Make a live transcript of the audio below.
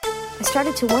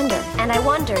started to wonder, and I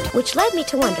wondered, which led me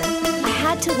to wonder. I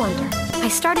had to wonder. I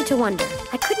started to wonder.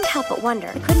 I couldn't help but wonder.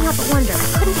 I couldn't help but wonder.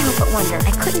 I couldn't help but wonder.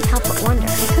 I couldn't help but wonder.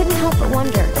 I couldn't help but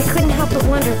wonder. I couldn't help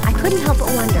but wonder. I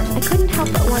couldn't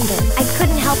help but wonder. I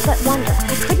couldn't help but wonder.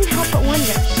 I couldn't help but wonder.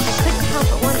 I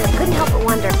couldn't help but wonder. I couldn't help but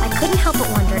wonder. I couldn't help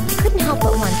but wonder. I couldn't help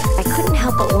but wonder. I couldn't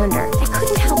help but wonder. I couldn't help but wonder. I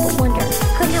couldn't help but wonder. I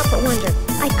couldn't help but wonder.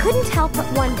 I couldn't help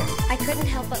but wonder. I couldn't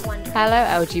help but wonder.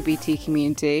 Hello, LGBT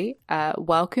community.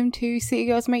 Welcome to City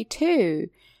Girls Make 2.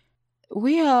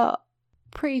 We are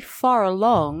pretty far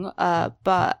along,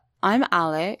 but I'm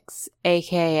Alex,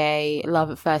 aka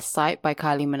Love at First Sight by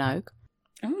Kylie Minogue.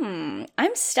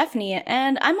 I'm Stephanie,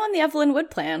 and I'm on the Evelyn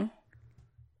Wood plan.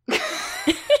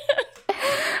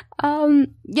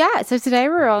 So today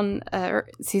we're on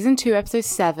season 2, episode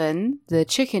 7, The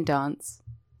Chicken Dance.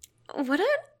 What a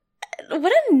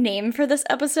name for this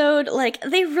episode. Like,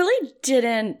 they really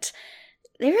didn't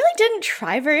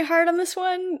try very hard on this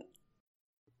one.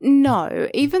 No,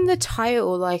 even the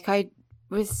title,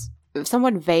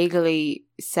 someone vaguely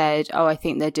said, oh, I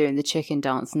think they're doing the chicken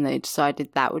dance, and they decided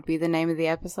that would be the name of the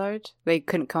episode. They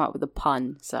couldn't come up with a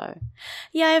pun, so.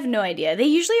 Yeah, I have no idea. They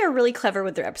usually are really clever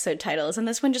with their episode titles, and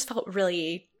this one just felt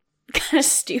really kind of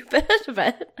stupid,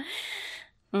 but.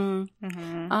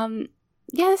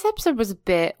 Yeah, this episode was a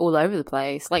bit all over the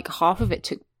place. Like, half of it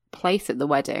took place at the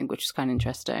wedding, which is kind of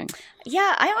interesting.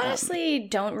 Yeah, I honestly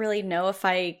don't really know if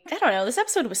I don't know, this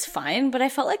episode was fine, but I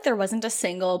felt like there wasn't a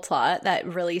single plot that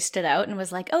really stood out and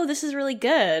was like, oh, this is really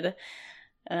good.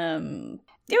 It was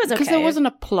okay. Because there wasn't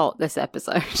a plot this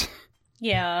episode.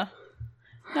 Yeah.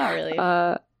 Not really.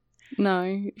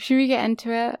 No. Should we get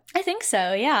into it? I think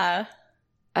so, yeah.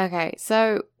 Okay,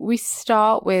 so we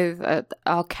start with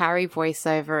our Carrie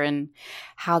voiceover and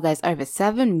how there's over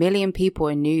 7 million people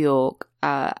in New York.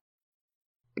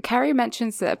 Carrie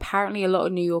mentions that apparently a lot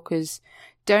of New Yorkers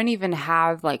don't even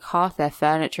have like half their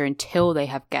furniture until they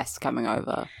have guests coming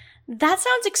over. That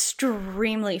sounds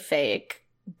extremely fake,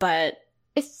 but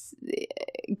it's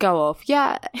go off.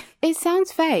 Yeah, it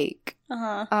sounds fake.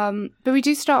 But we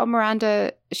do start with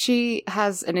Miranda. She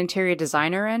has an interior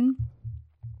designer in,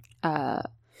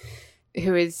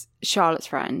 who is Charlotte's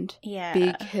friend. Yeah,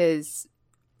 because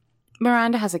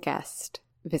Miranda has a guest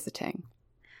visiting.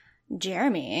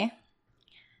 Jeremy.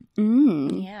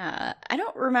 Yeah. I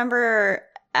don't remember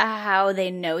how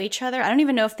they know each other. I don't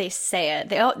even know if they say it.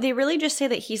 They really just say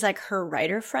that he's like her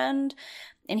writer friend,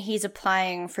 and he's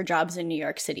applying for jobs in New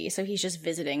York City, so he's just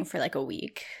visiting for like a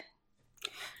week.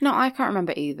 No, I can't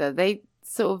remember either. They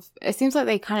sort of, it seems like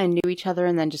they kind of knew each other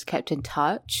and then just kept in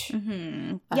touch.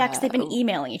 Yeah, because they've been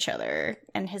emailing each other,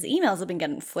 and his emails have been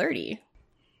getting flirty.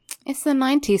 It's the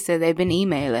 90s, so they've been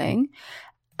emailing.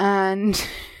 And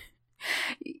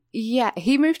yeah,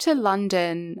 he moved to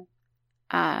London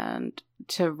and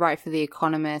to write for The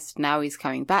Economist. Now he's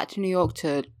coming back to New York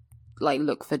to like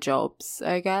look for jobs,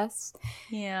 I guess.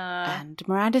 Yeah. And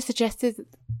Miranda suggested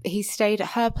he stayed at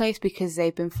her place because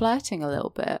they've been flirting a little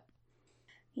bit.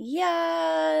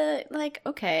 Yeah, like,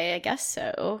 okay, I guess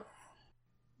so.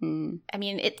 I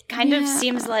mean, it kind of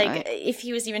seems like if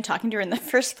he was even talking to her in the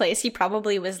first place, he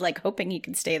probably was like hoping he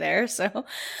could stay there, so.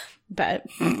 But,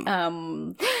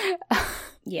 yeah.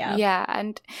 Yeah,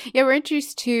 and yeah, we're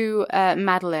introduced to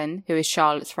Madeline, who is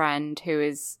Charlotte's friend, who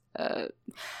is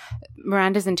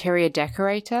Miranda's interior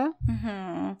decorator.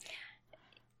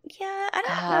 Yeah, I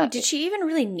don't know. Did she even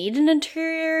really need an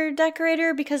interior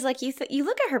decorator? Because, like, you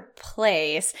look at her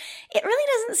place, it really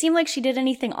doesn't seem like she did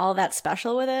anything all that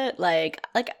special with it. Like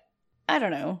I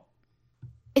don't know.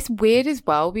 It's weird as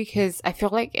well because I feel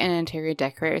like an interior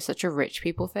decorator is such a rich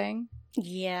people thing.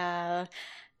 Yeah.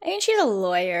 I mean, she's a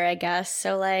lawyer, I guess.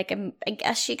 So, like, I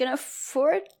guess she can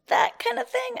afford that kind of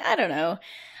thing. I don't know.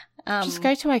 Just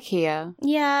go to IKEA.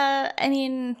 Yeah, I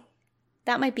mean,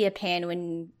 that might be a pain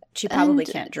when she probably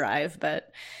can't drive,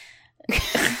 but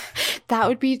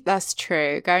that's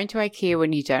true. Going to IKEA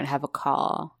when you don't have a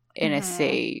car in a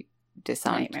city does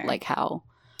sound like hell.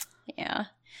 Yeah.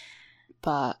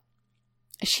 But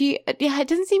it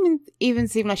doesn't even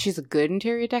seem like she's a good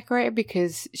interior decorator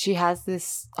because she has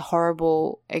this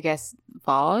horrible, I guess,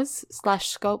 vase /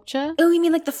 sculpture. Oh, you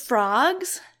mean like the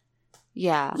frogs?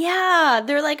 Yeah. Yeah,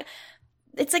 they're like,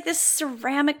 it's like this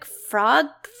ceramic frog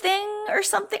thing or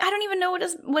something. I don't even know what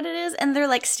it is. And they're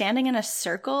like standing in a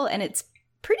circle, and it's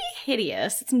pretty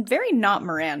hideous. It's very not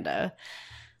Miranda.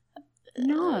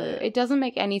 No, it doesn't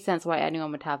make any sense why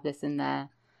anyone would have this in their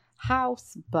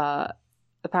house, but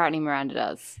apparently Miranda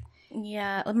does.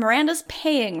 Yeah, Miranda's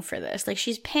paying for this. Like,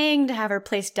 she's paying to have her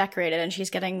place decorated, and she's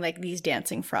getting, like, these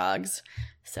dancing frogs.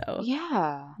 So.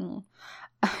 Yeah.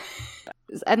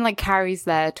 And, like, Carrie's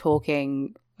there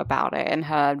talking about it in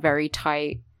her very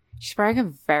tight. She's wearing a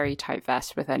very tight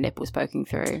vest with her nipples poking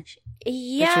through.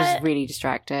 Yeah. Which was really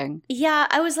distracting. Yeah,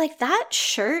 I was like, that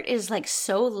shirt is like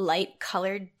so light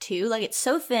colored too. Like it's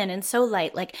so thin and so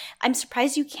light. Like I'm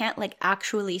surprised you can't like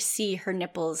actually see her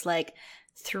nipples like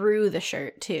through the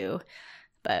shirt too.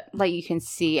 But like you can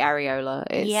see areola.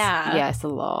 Yeah, it's a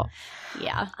lot.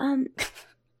 Yeah.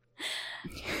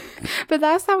 But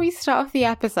that's how we start off the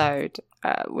episode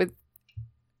with.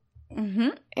 Mm-hmm.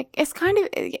 It's kind of,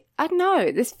 I don't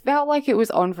know. This felt like it was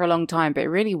on for a long time, but it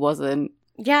really wasn't.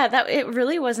 Yeah, that it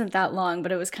really wasn't that long,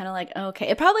 but it was kind of like, okay.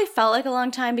 It probably felt like a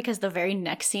long time because the very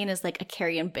next scene is like a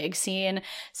Carrie and Big scene.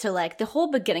 So like the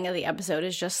whole beginning of the episode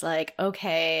is just like,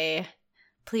 okay,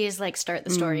 please like start the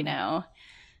story now.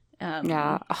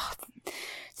 Yeah. Oh.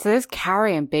 So this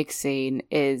Carrie and Big scene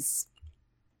is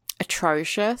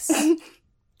atrocious. I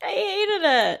hated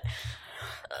it.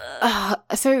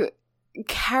 So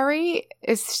Carrie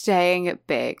is staying at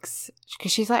Big's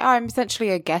because she's like, oh, I'm essentially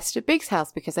a guest at Big's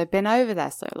house because I've been over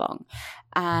there so long.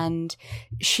 And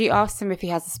she asks him if he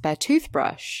has a spare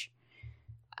toothbrush.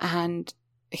 And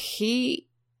he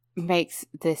makes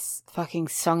this fucking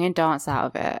song and dance out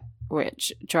of it,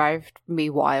 which drove me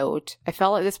wild. I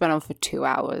felt like this went on for 2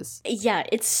 hours. Yeah,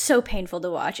 it's so painful to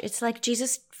watch. It's like,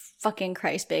 Jesus fucking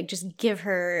Christ, Big, just give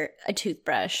her a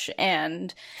toothbrush.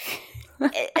 And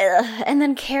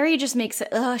then Carrie just makes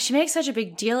she makes such a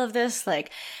big deal of this. Like,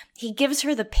 he gives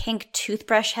her the pink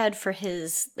toothbrush head for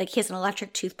his, like, he has an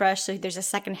electric toothbrush, so there's a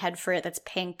second head for it that's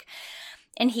pink.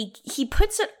 And he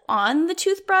puts it on the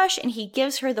toothbrush and he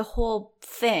gives her the whole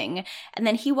thing. And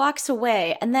then he walks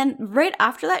away. And then right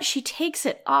after that, she takes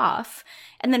it off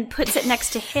and then puts it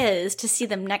next to his to see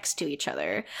them next to each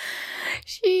other.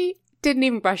 She didn't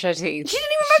even brush her teeth. She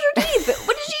didn't even brush her teeth.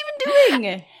 What is she even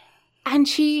doing? And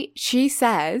she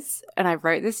says, and I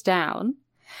wrote this down,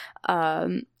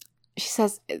 she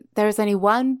says, there is only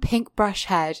one pink brush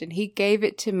head and he gave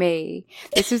it to me.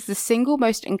 This is the single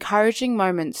most encouraging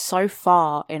moment so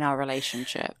far in our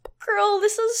relationship. Girl,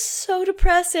 this is so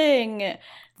depressing.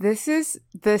 This is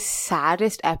the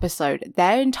saddest episode.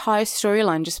 Their entire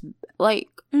storyline just, like,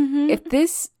 if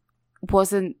this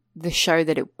wasn't the show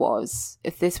that it was,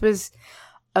 if this was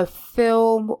a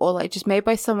film or like just made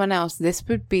by someone else, this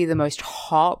would be the most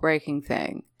heartbreaking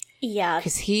thing. Yeah.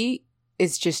 Because he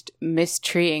is just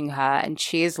mistreating her and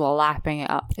she is lapping it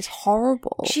up. It's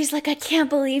horrible. She's like, I can't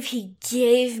believe he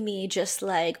gave me just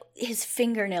like his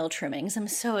fingernail trimmings. I'm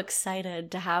so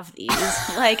excited to have these.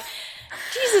 Like,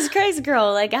 Jesus Christ,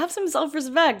 girl, like, have some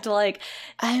self-respect. Like,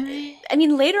 I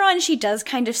mean, later on she does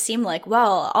kind of seem like,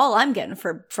 well, all I'm getting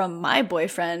from my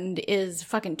boyfriend is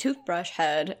fucking toothbrush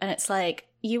head. And it's like,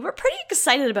 you were pretty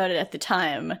excited about it at the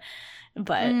time,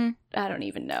 but I don't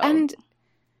even know. And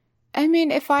I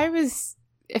mean, if I was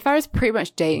pretty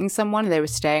much dating someone and they were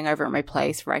staying over at my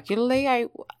place regularly, I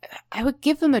would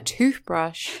give them a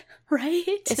toothbrush.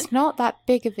 Right? It's not that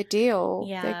big of a deal.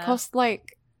 Yeah.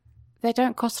 They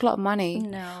don't cost a lot of money.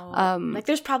 No. Like,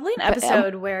 there's probably an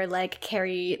episode where, like,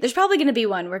 there's probably going to be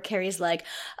one where Carrie's like,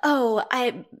 oh,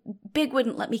 Big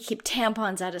wouldn't let me keep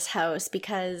tampons at his house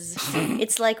because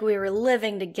it's like we were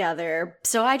living together.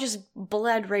 So I just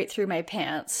bled right through my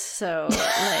pants. So,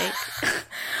 like...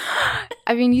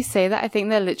 I mean, you say that. I think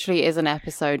there literally is an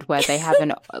episode where they have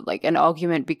an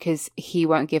argument because he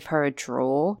won't give her a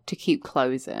drawer to keep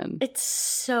clothes in. It's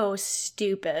so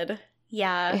stupid.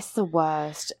 Yeah. It's the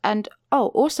worst. And,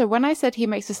 also, when I said he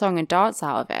makes a song and dance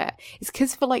out of it, it's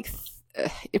because for, like,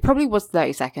 it probably was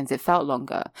 30 seconds. It felt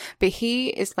longer. But he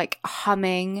is, like,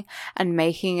 humming and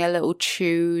making a little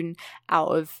tune out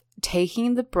of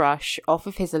taking the brush off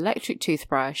of his electric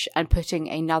toothbrush and putting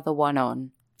another one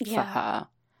on for her.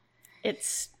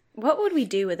 It's, what would we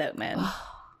do without men?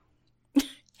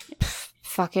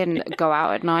 Fucking go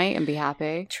out at night and be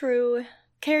happy. True.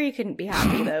 Carrie couldn't be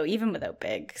happy, though, even without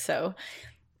Big, so.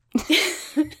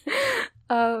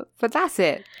 But that's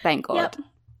it, thank God. Yep.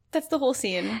 That's the whole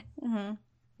scene. Mm-hmm.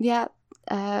 Yeah.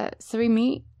 So we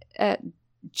meet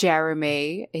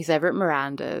Jeremy. He's over at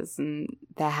Miranda's, and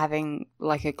they're having,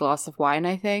 like, a glass of wine,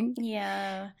 I think.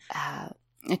 Yeah.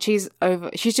 And she's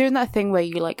doing that thing where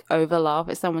you, like, over-laugh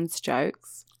at someone's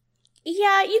jokes.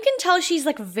 Yeah, you can tell she's,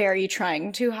 like, very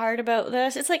trying too hard about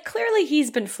this. It's like, clearly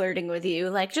he's been flirting with you.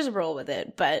 Like, just roll with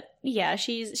it. But, yeah,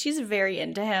 she's very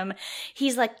into him.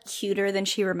 He's, like, cuter than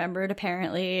she remembered,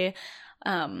 apparently.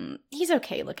 He's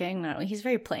okay looking. No, he's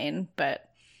very plain, but...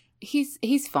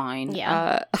 He's fine.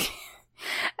 Yeah.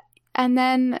 And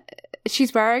then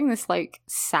she's wearing this, like,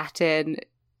 satin,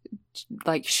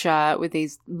 like, shirt with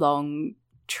these long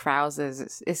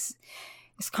trousers. It's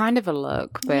kind of a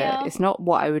look, but it's not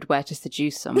what I would wear to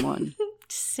seduce someone.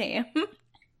 Same.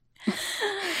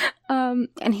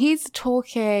 And he's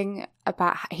talking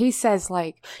about, he says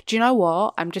like, do you know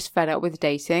what? I'm just fed up with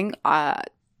dating.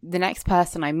 The next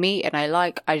person I meet and I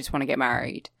like, I just want to get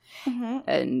married. Mm-hmm.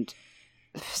 And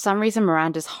for some reason,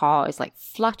 Miranda's heart is like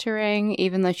fluttering,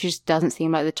 even though she just doesn't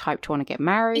seem like the type to want to get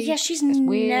married. Yeah, she's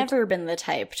never been the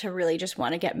type to really just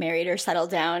want to get married or settle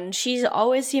down. She's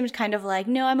always seemed kind of like,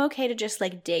 no, I'm okay to just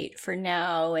like date for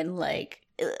now. And like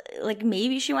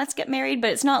maybe she wants to get married,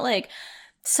 but it's not like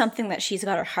something that she's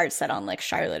got her heart set on, like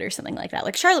Charlotte or something like that.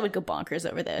 Like Charlotte would go bonkers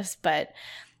over this, but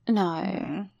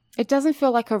no, it doesn't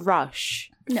feel like a rush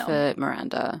for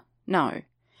Miranda. No.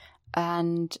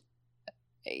 And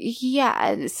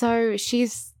yeah, so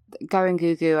she's going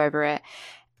goo-goo over it.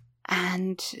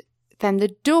 And then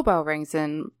the doorbell rings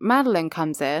and Madeline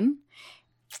comes in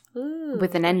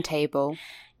with an end table.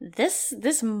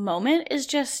 This moment is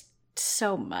just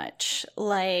so much.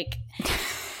 Like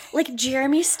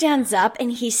Jeremy stands up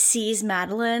and he sees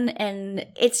Madeline and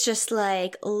it's just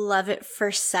like love at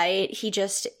first sight. He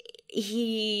just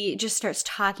starts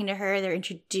talking to her. They're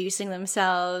introducing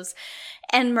themselves.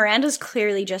 And Miranda's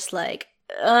clearly just like,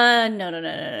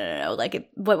 no. Like,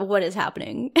 what is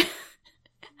happening?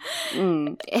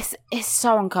 It's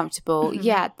so uncomfortable. Mm-hmm.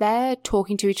 Yeah, they're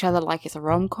talking to each other like it's a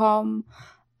rom-com.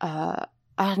 I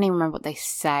don't even remember what they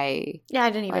say. Yeah, I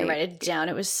didn't even write it down.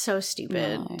 It was so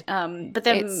stupid. No. But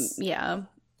then,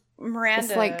 Miranda.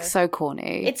 It's like so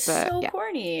corny. It's so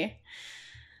corny.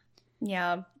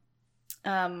 Yeah.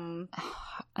 And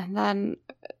then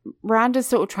Miranda's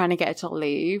sort of trying to get her to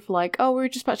leave. Like, oh, we were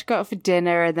just about to go out for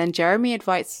dinner. And then Jeremy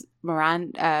invites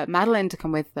Madeline to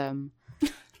come with them.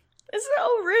 It's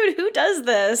so rude. Who does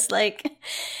this? Like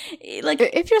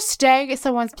if you're staying at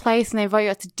someone's place and they invite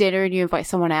you out to dinner and you invite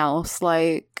someone else,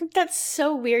 like that's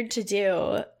so weird to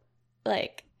do.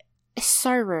 Like it's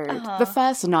so rude. The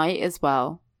first night as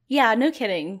well. Yeah, no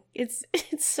kidding. It's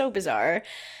so bizarre.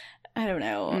 I don't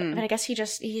know. But I guess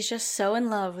he's just so in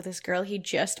love with this girl he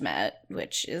just met,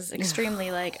 which is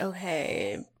extremely like, oh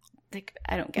hey, like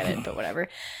I don't get it, but whatever.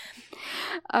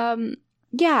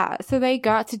 Yeah, so they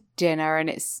go out to dinner and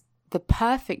it's the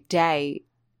perfect day,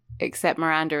 except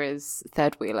Miranda is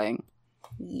third wheeling.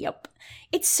 Yep.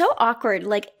 It's so awkward.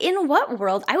 Like, in what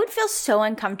world? I would feel so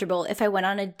uncomfortable if I went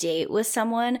on a date with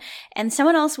someone and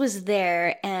someone else was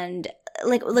there and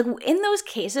like in those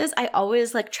cases, I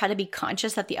always like try to be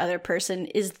conscious that the other person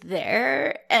is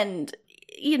there and,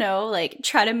 you know, like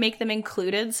try to make them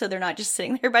included so they're not just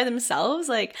sitting there by themselves.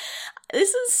 Like,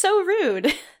 this is so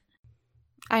rude.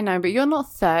 I know, but you're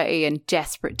not 30 and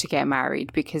desperate to get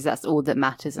married because that's all that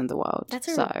matters in the world. That's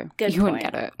a good you point.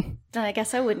 Wouldn't get it. Then I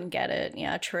guess I wouldn't get it.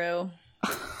 Yeah, true.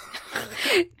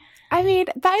 I mean,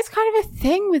 that is kind of a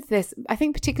thing with this. I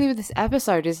think particularly with this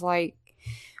episode is like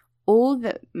all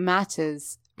that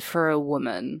matters for a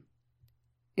woman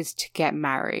is to get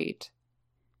married.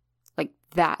 Like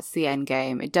that's the end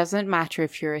game. It doesn't matter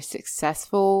if you're a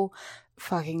successful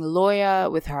fucking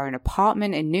lawyer with her own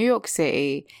apartment in New York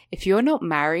City. If you're not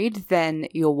married, then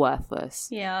you're worthless.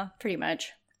 Yeah, pretty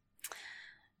much.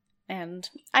 And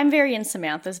I'm very in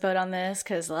Samantha's boat on this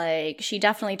because, like, she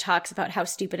definitely talks about how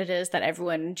stupid it is that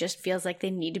everyone just feels like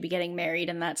they need to be getting married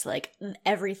and that's, like,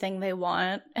 everything they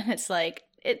want. And it's like,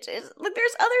 it's like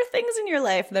there's other things in your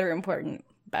life that are important.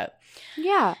 But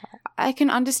yeah, I can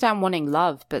understand wanting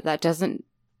love, but that doesn't.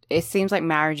 It seems like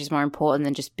marriage is more important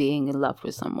than just being in love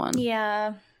with someone.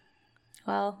 Yeah.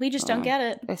 Well, we just don't get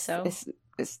it.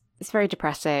 It's very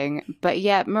depressing. But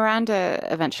yeah, Miranda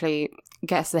eventually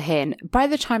gets the hint by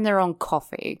the time they're on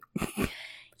coffee.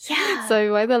 Yeah.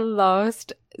 So by the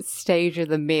last stage of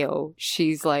the meal,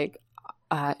 she's like,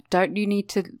 don't you need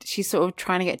to... She's sort of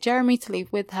trying to get Jeremy to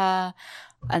leave with her.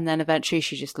 And then eventually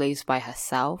she just leaves by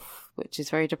herself, which is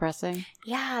very depressing.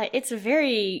 Yeah, it's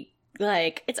very...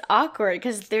 Like, it's awkward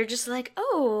because they're just like,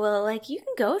 oh, well, like, you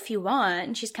can go if you want.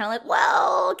 And she's kind of like,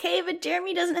 well, okay, but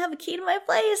Jeremy doesn't have a key to my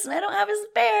place and I don't have a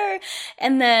spare.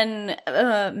 And then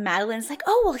Madeline's like,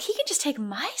 oh, well, he can just take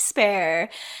my spare.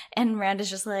 And Miranda's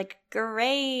just like,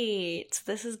 great.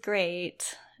 This is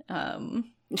great. Yeah,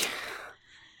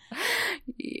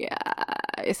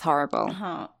 it's horrible.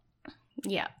 Uh-huh.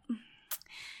 Yeah.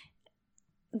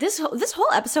 This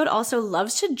whole episode also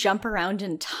loves to jump around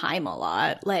in time a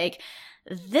lot. Like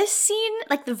this scene,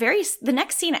 like the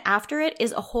next scene after it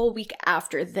is a whole week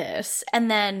after this, and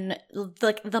then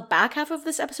like the back half of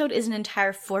this episode is an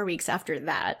entire 4 weeks after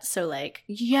that. So like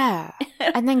yeah,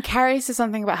 and then Carrie says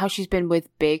something about how she's been with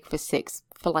Big for 6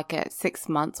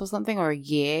 months or something or a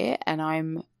year, and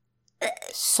I'm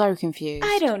so confused.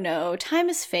 I don't know. Time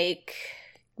is fake.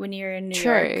 When you're in New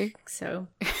York. So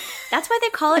that's why they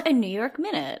call it a New York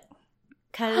minute.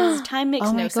 because time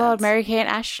makes no sense. Oh my god, Mary-Kate and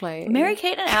Ashley.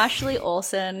 Mary-Kate and Ashley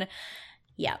Olsen.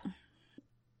 Yeah.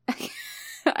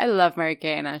 I love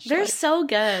Mary-Kate and Ashley. They're so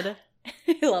good.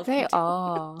 I love them. They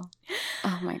are.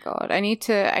 Oh my god. I need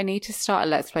to start a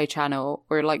Let's Play channel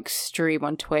or like stream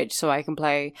on Twitch so I can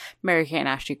play Mary-Kate and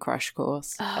Ashley Crush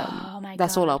Course. Oh my god.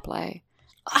 That's all I'll play.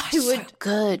 I would. So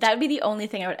good. That would be the only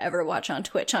thing I would ever watch on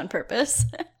Twitch on purpose.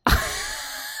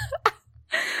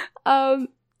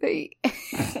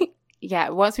 Yeah,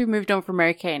 once we've moved on from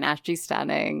Mary-Kate and Ashley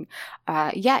standing,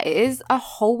 it is a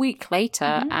whole week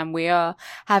later and we are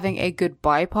having a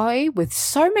goodbye party with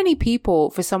so many people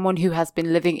for someone who has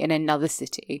been living in another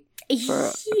city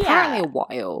for apparently a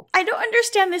while. I don't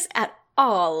understand this at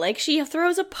all. Like, she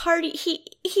throws a party.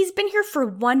 He's been here for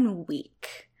 1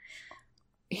 week.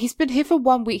 He's been here for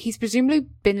 1 week. He's presumably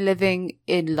been living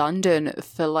in London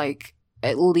for like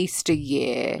at least a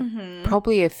year,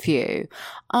 probably a few.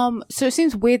 So it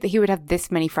seems weird that he would have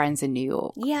this many friends in New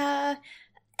York. Yeah,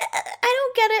 I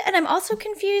don't get it. And I'm also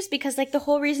confused because like the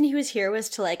whole reason he was here was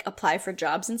to like apply for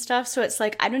jobs and stuff. So it's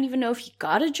like, I don't even know if he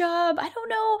got a job. I don't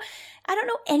know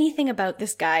anything about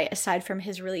this guy aside from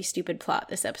his really stupid plot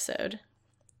this episode.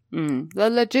 The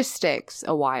logistics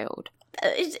are wild.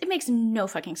 It makes no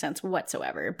fucking sense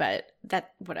whatsoever, but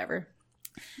whatever.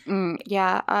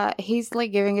 He's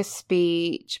like giving a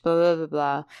speech, blah blah blah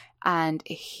blah, and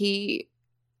he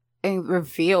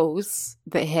reveals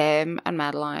that him and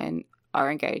Madeline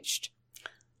are engaged.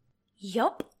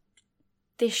 Yup,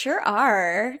 they sure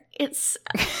are. It's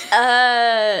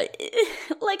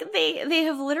like they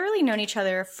have literally known each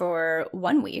other for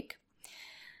 1 week,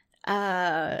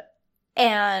 and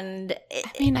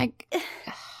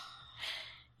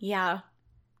yeah,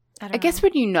 I guess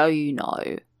when you know, you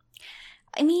know.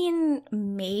 I mean,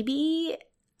 maybe.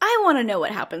 I want to know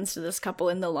what happens to this couple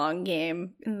in the long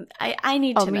game. I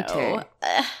need to know. Me too.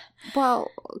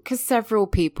 Well, because several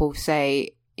people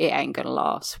say it ain't gonna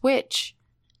last, which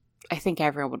I think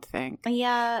everyone would think.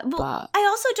 Yeah, but I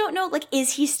also don't know. Like,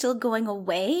 is he still going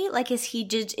away? Like, is he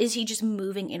just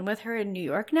moving in with her in New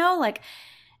York now? Like,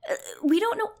 we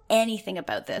don't know anything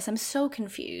about this. I'm so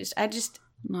confused.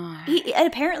 No. And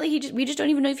apparently we just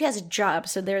don't even know if he has a job.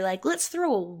 So they're like, let's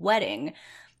throw a wedding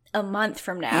a month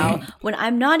from now when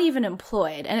I'm not even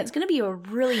employed, and it's going to be a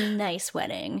really nice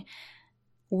wedding.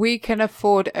 We can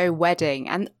afford a wedding,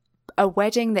 and a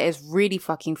wedding that is really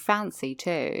fucking fancy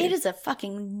too. It is a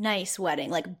fucking nice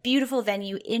wedding, like beautiful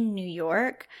venue in New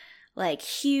York, like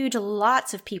huge,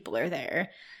 lots of people are there.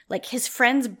 Like his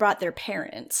friends brought their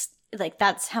parents. Like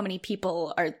that's how many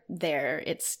people are there.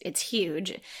 It's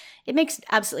huge. It makes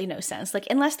absolutely no sense. Like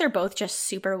unless they're both just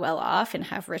super well off and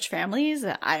have rich families,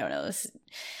 I don't know.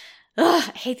 I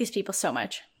hate these people so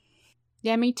much.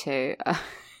 Yeah, me too.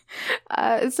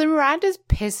 So Miranda's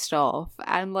pissed off,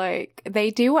 and like they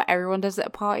do what everyone does at a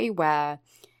party where,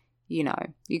 you know,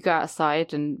 you go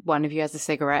outside and one of you has a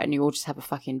cigarette and you all just have a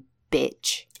fucking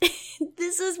bitch.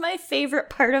 This is my favorite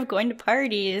part of going to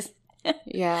parties.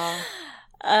 Yeah.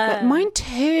 But mine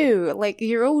too. Like,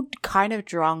 you're all kind of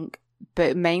drunk,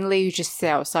 but mainly you just sit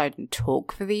outside and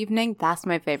talk for the evening. That's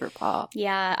my favorite part.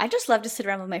 Yeah, I just love to sit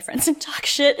around with my friends and talk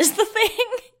shit is the thing.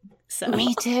 So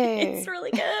me too. It's really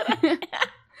good.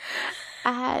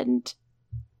 And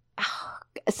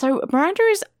so Miranda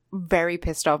is very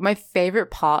pissed off. My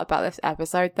favorite part about this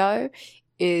episode, though,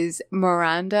 is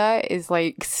Miranda is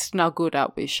like snuggled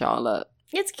up with Charlotte.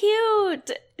 It's cute.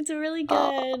 It's really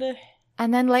good.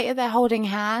 And then later they're holding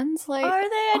hands. Like, are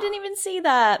they? I didn't even see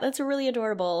that. That's really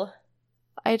adorable.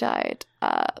 I died.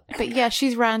 But yeah,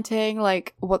 she's ranting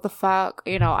like, what the fuck?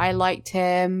 You know, I liked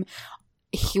him.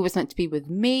 He was meant to be with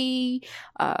me.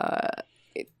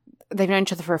 They've known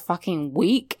each other for a fucking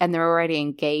week and they're already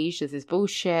engaged. This is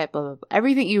bullshit. Blah, blah, blah.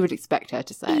 Everything you would expect her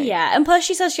to say. Yeah, and plus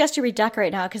she says she has to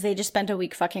redecorate now because they just spent a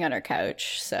week fucking on her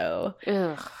couch. So,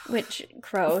 ugh. Which,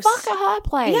 gross. Fuck at her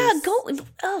place. Yeah, go.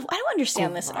 Oh, I don't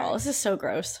understand this at all. This is so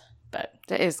gross. But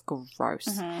that is gross.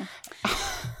 Mm-hmm.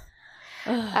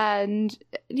 And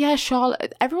yeah,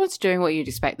 Charlotte, everyone's doing what you'd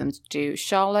expect them to do.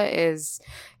 Charlotte is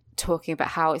talking about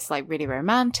how it's like really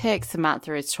romantic.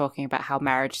 Samantha is talking about how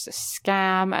marriage is a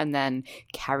scam, and then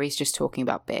Carrie's just talking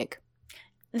about Big.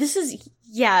 This is,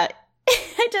 yeah,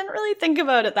 I didn't really think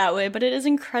about it that way, but it is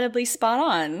incredibly spot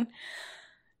on.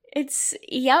 It's,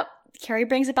 yep, Carrie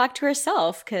brings it back to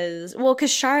herself because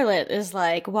Charlotte is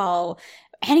like, well,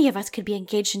 any of us could be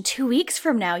engaged in 2 weeks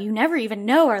from now. You never even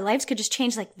know. Our lives could just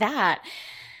change like that.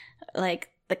 Like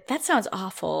that sounds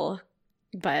awful,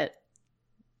 but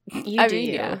you do.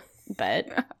 Yeah.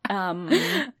 But I'm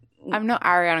not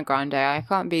Ariana Grande. I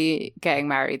can't be getting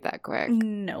married that quick.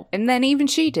 No. And then even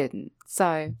she didn't.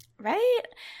 So right?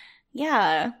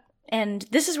 Yeah. And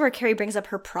this is where Carrie brings up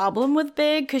her problem with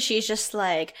Big, because she's just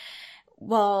like,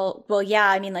 well, yeah,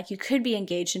 I mean, like, you could be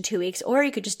engaged in 2 weeks, or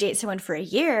you could just date someone for a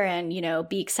year and, you know,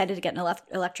 be excited to get an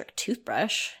electric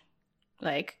toothbrush.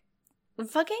 Like,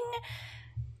 fucking...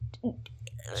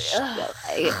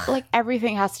 Like,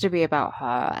 everything has to be about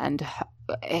her, and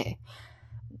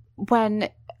when...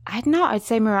 I don't know, I'd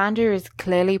say Miranda is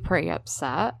clearly pretty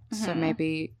upset, so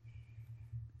maybe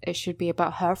it should be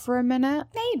about her for a minute.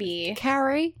 Maybe.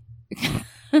 Carrie?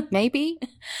 Maybe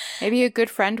a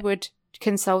good friend would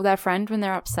console their friend when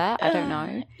they're upset. I don't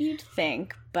know. You'd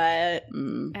think, but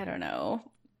I don't know.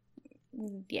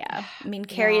 Yeah. I mean,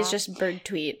 Carrie is just bird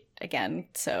tweet again,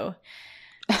 so.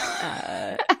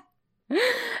 I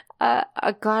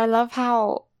love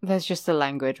how there's just a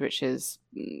language which is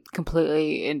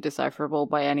completely indecipherable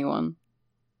by anyone.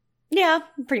 Yeah,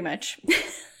 pretty much.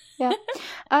 Yeah.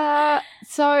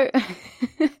 So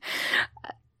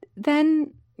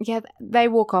then, yeah, they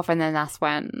walk off, and then that's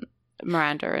when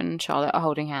Miranda and Charlotte are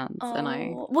holding hands, and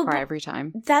I cry every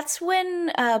time. That's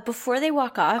when, before they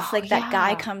walk off, that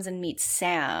guy comes and meets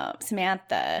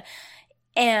Samantha.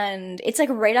 And it's like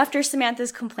right after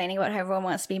Samantha's complaining about how everyone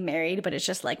wants to be married, but it's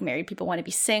just like married people want to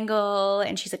be single.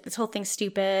 And she's like, this whole thing's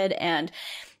stupid. And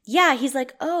yeah, he's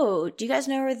like, oh, do you guys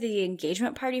know where the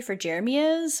engagement party for Jeremy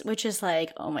is? Which is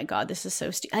like, oh my God, this is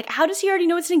so stupid. Like, how does he already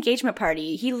know it's an engagement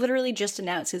party? He literally just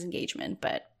announced his engagement,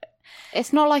 but.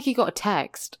 It's not like he got a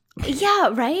text.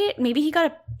 Yeah, right? Maybe he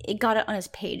got it on his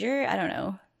pager. I don't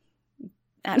know.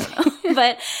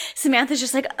 But Samantha's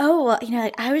just like, oh, well, you know,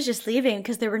 like, I was just leaving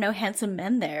because there were no handsome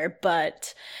men there,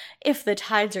 but if the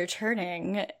tides are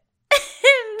turning. And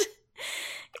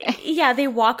yeah, they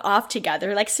walk off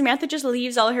together. Like, Samantha just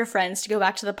leaves all her friends to go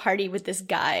back to the party with this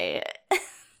guy.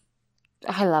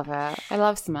 I love her. I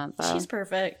love Samantha. She's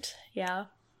perfect. Yeah.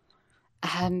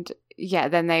 And yeah,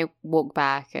 then they walk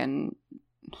back, and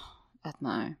I don't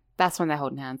know. That's when they're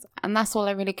holding hands. And that's all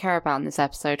I really care about in this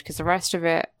episode, because the rest of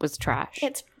it was trash.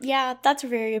 That's a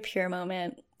very pure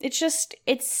moment. It's just,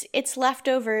 it's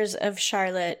leftovers of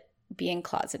Charlotte being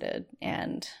closeted,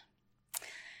 and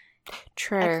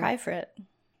true. I cry for it.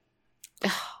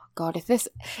 Oh, God, if this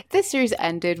series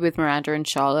ended with Miranda and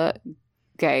Charlotte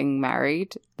getting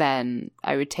married, then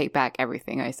I would take back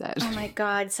everything I said. Oh my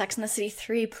God, Sex and the City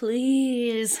 3,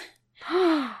 please.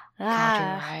 God, you're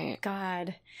right.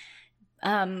 God.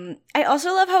 I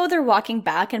also love how they're walking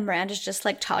back and Miranda's just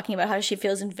like talking about how she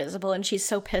feels invisible and she's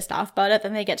so pissed off about it.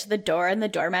 Then they get to the door and the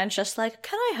doorman's just like,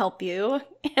 can I help you?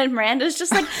 And Miranda's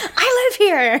just like, I live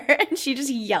here. And she just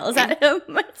yells at him.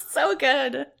 It's so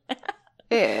good.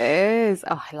 It is.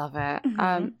 Oh, I love it.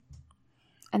 Mm-hmm.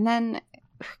 And then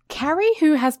Carrie,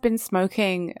 who has been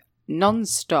smoking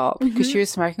non-stop because she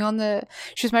was smoking on the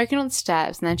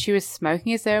steps, and then she was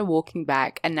smoking as they were walking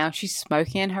back, and now she's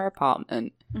smoking in her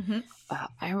apartment.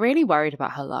 I'm really worried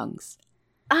about her lungs.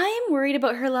 I am worried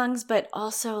about her lungs, but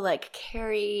also like,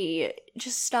 Carrie,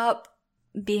 just stop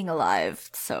being alive.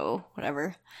 So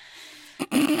whatever.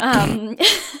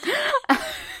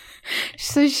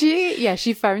 So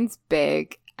she phones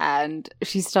Big, and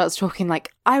she starts talking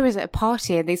like, I was at a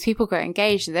party and these people got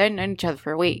engaged and they hadn't known each other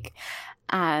for a week.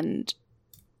 And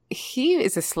he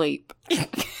is asleep. Yeah.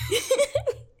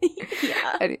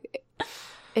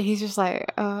 And he's just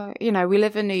like, you know, we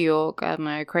live in New York. I don't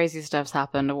know, crazy stuff's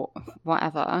happened or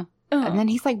whatever. And then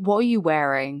he's like, what are you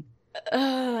wearing?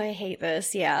 Oh, I hate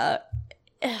this. Yeah.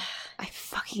 I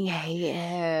fucking hate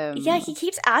him. Yeah, he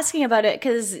keeps asking about it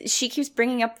because she keeps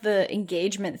bringing up the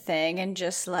engagement thing and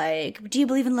just like, do you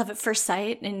believe in love at first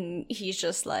sight? And he's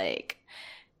just like,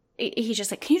 can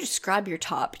you describe your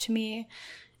top to me?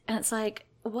 And it's like,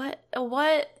 what?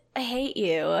 I hate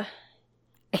you.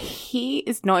 He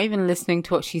is not even listening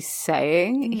to what she's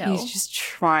saying. No. He's just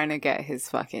trying to get his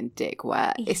fucking dick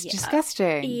wet. It's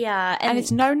disgusting. Yeah. And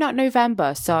it's no nut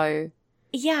November, so.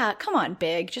 Yeah, come on,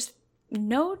 Big. Just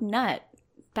no nut.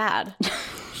 Bad.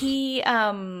 He,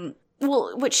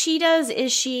 well, what she does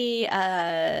is she's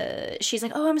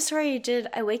like, oh, I'm sorry, did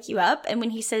I wake you up? And when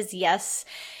he says yes,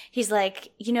 he's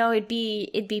like, you know, it'd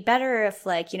be better if,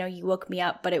 like, you know, you woke me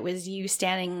up, but it was you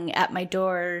standing at my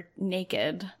door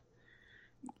naked.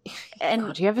 And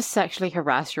God, do you ever sexually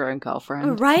harass your own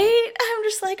girlfriend? Right? I'm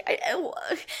just like,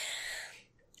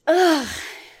 ugh.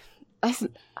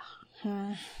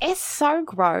 It's so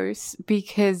gross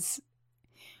because,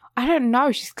 I don't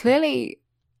know, she's clearly,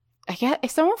 I guess,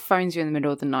 if someone phones you in the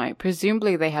middle of the night,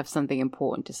 presumably they have something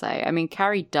important to say. I mean,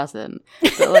 Carrie doesn't,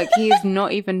 but like, he is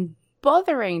not even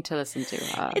bothering to listen to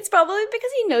her. It's probably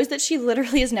because he knows that she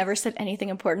literally has never said anything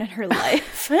important in her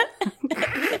life.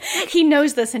 He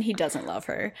knows this and he doesn't love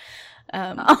her.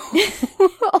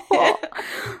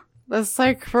 That's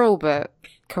so cruel, but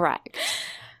correct.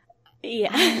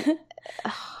 Yeah.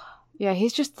 Yeah,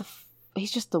 he's just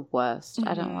the worst.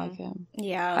 I don't like him.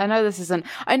 Yeah. I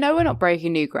know we're not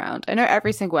breaking new ground. I know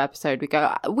every single episode we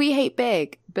go, we hate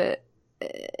Big, but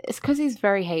it's because he's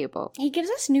very hateable. He gives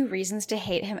us new reasons to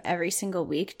hate him every single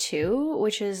week too,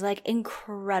 which is like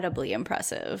incredibly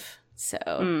impressive.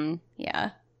 So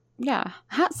yeah. Yeah.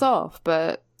 Hats off,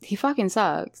 but he fucking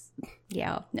sucks.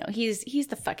 Yeah. No, he's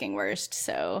the fucking worst,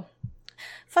 so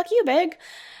fuck you, Big.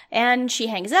 And she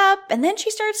hangs up, and then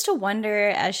she starts to wonder,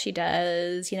 as she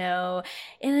does, in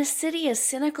a city as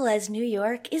cynical as New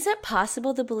York, is it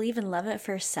possible to believe in love at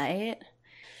first sight?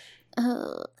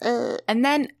 And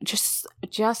then, just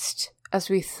as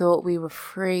we thought we were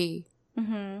free,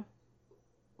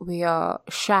 we are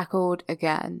shackled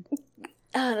again.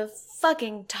 The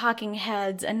fucking talking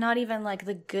heads, and not even like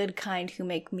the good kind who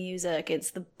make music.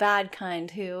 It's the bad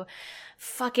kind who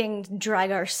fucking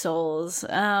drag our souls.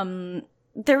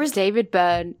 There was David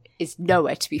Byrne is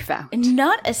nowhere to be found.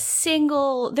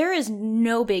 There is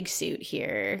no big suit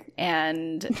here,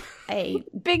 and a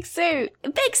big suit.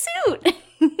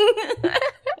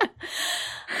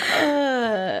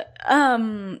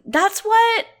 That's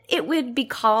what it would be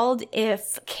called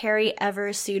if Carrie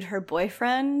ever sued her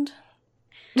boyfriend.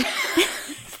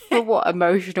 For what?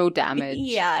 Emotional damage?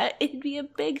 Yeah, it'd be a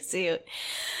big suit.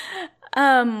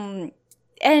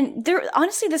 And there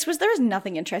was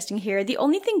nothing interesting here. The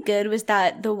only thing good was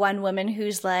that the one woman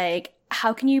who's like,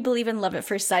 how can you believe in love at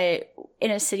first sight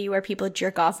in a city where people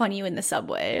jerk off on you in the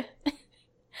subway?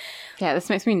 Yeah, this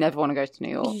makes me never want to go to New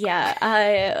York. Yeah,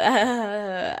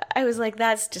 I was like,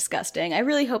 that's disgusting. I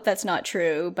really hope that's not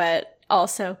true, but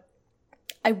also,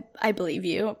 I believe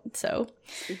you, so.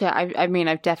 Yeah, I mean,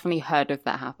 I've definitely heard of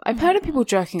that happen. I've heard of people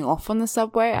jerking off on the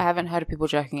subway. I haven't heard of people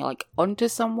jerking, like, onto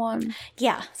someone.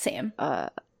 Yeah, same.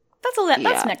 That's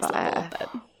next level,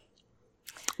 but.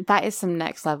 That is some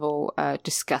next level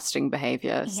disgusting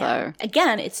behavior, so.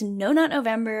 Again, it's No Nut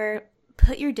November.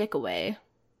 Put your dick away.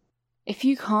 If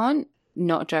you can't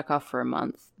not jerk off for a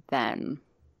month, then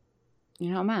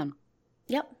you're not a man.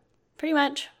 Yep, pretty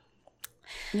much.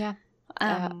 Yeah.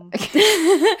 And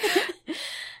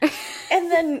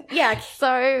then, yeah.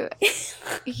 So,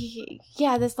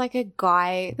 yeah, there's a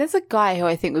guy who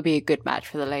I think would be a good match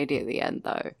for the lady at the end,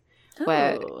 though.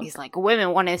 Where he's like,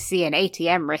 women want to see an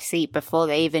ATM receipt before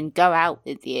they even go out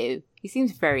with you. He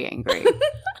seems very angry.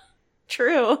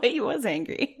 True, he was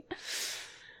angry.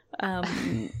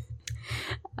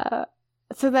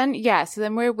 So then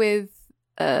we're with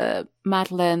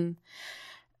Madeline.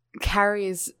 Carrie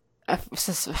is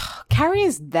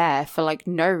there for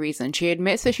no reason. She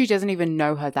admits that she doesn't even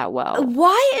know her that well.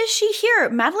 Why is she here?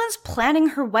 Madeline's planning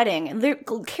her wedding.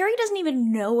 Carrie doesn't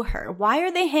even know her. Why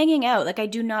are they hanging out? I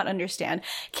do not understand.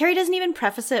 Carrie doesn't even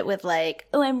preface it with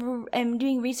oh, I'm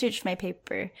doing research for my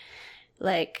paper.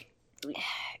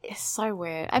 It's so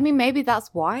weird. I mean, maybe that's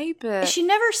why, but she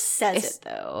never says it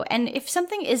though. And if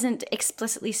something isn't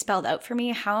explicitly spelled out for me,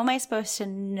 how am I supposed to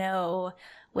know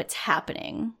what's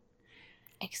happening?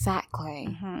 Exactly.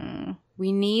 Mm-hmm.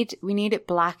 We need it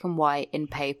black and white in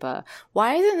paper.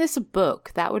 Why isn't this a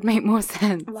book? That would make more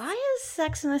sense. Why is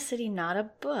Sex and the City not a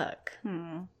book?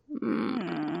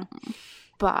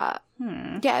 But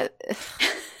yeah.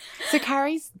 So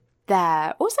Carrie's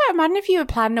there. Also, imagine if you were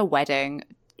planning a wedding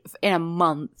in a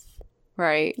month,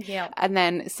 right? Yeah. And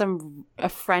then a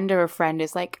friend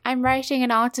is like, I'm writing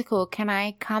an article. Can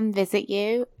I come visit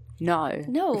you?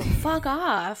 No, fuck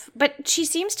off. But she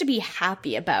seems to be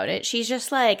happy about it. She's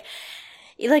just like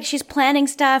she's planning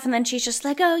stuff, and then she's just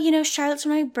like, oh, Charlotte's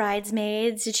one of my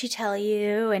bridesmaids. Did she tell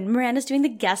you? And Miranda's doing the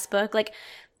guest book.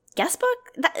 Guest book?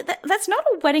 That's not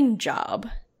a wedding job.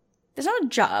 That's not a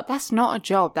job. That's not a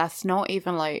job. That's not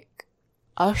even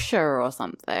usher or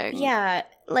something. Yeah,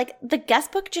 the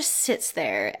guest book just sits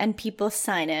there and people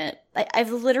sign it.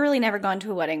 I've literally never gone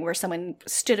to a wedding where someone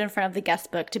stood in front of the guest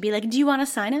book to be like, do you want to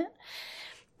sign it?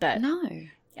 But no.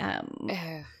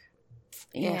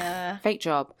 Yeah. Fake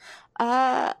job.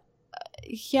 Yeah,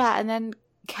 and then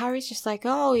Carrie's just like,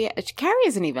 oh yeah. Carrie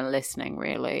isn't even listening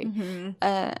really.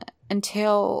 Mm-hmm.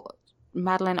 Until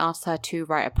Madeline asks her to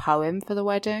write a poem for the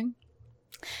wedding.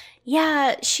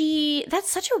 Yeah,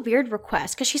 that's such a weird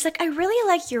request because she's like, I really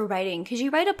like your writing. Could you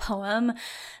write a poem?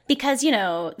 Because,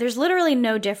 there's literally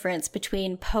no difference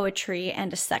between poetry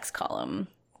and a sex column.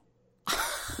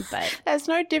 But there's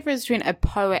no difference between a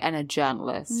poet and a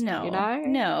journalist. No,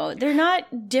 no, they're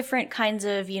not different kinds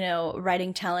of,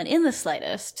 writing talent in the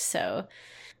slightest. So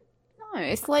no,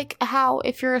 it's like how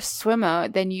if you're a swimmer,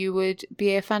 then you would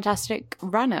be a fantastic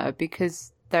runner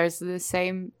because there's the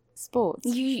same sports.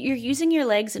 You're using your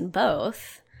legs in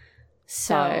both.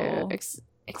 So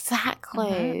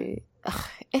exactly. Ugh,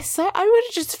 it's so. I would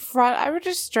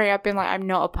just straight up been like, I'm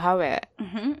not a poet.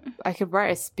 I could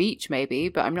write a speech maybe,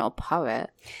 but I'm not a poet.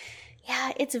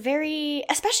 Yeah, it's very,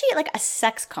 especially like a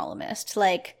sex columnist.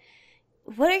 Like,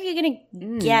 what are you gonna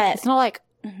get? It's not like,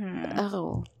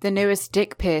 oh, the newest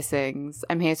dick piercings.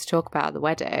 I'm here to talk about at the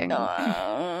wedding.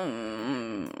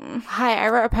 Hi, I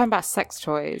wrote a poem about sex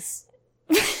toys.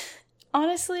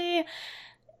 Honestly,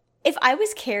 if I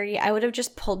was Carrie, I would have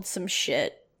just pulled some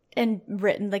shit and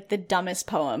written like the dumbest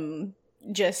poem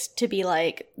just to be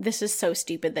like, this is so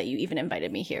stupid that you even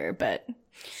invited me here, but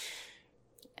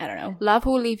I don't know. Love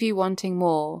will leave you wanting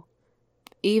more,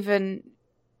 even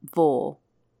vor.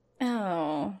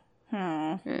 Oh.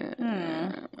 I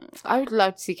would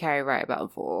love to see Carrie write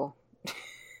about vor.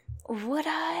 Would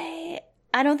I?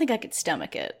 I don't think I could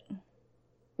stomach it.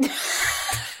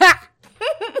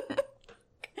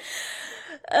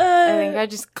 I think I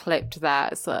just clipped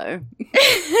that, so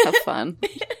have fun.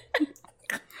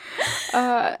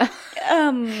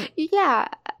 Yeah.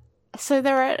 So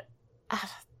they're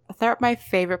at my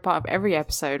favorite part of every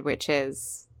episode, which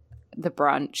is the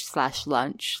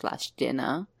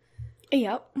brunch/lunch/dinner.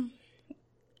 Yep.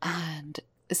 And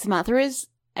Samantha is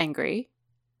angry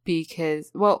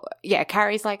because, well, yeah,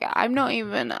 Carrie's like, I'm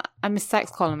a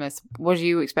sex columnist. What do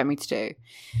you expect me to do?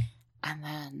 And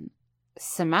then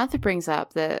Samantha brings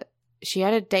up that she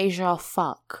had a deja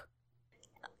fuck.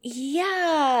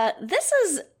 Yeah, this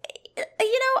is, I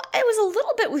was a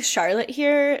little bit with Charlotte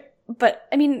here, but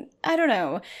I mean, I don't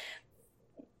know.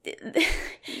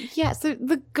 Yeah, so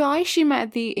the guy she met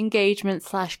at the engagement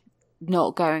 /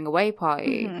 not going away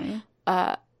party,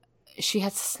 she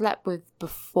had slept with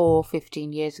before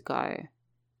 15 years ago.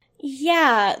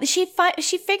 Yeah, she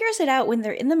figures it out when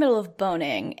they're in the middle of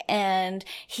boning, and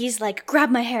he's like,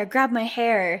 grab my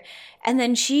hair, and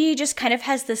then she just kind of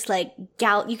has this like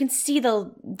you can see the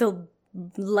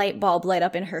light bulb light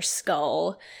up in her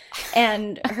skull,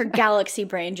 and her galaxy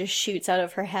brain just shoots out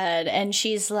of her head, and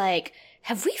she's like,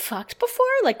 have we fucked before?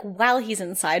 Like, while he's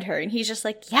inside her, and he's just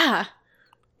like, yeah,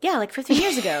 like 15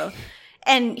 years ago.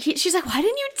 And she's like, why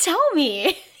didn't you tell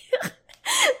me?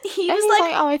 He's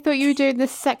like, oh, I thought you were doing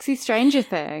this sexy stranger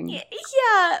thing.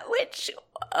 Yeah, which,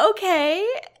 okay.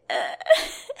 And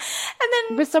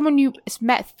then... But someone you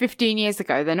met 15 years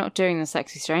ago, they're not doing the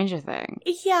sexy stranger thing.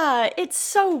 Yeah, it's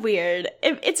so weird.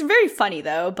 It's very funny,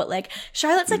 though, but, like,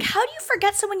 Charlotte's like, how do you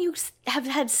forget someone you have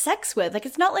had sex with? Like,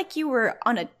 it's not like you were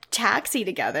on a taxi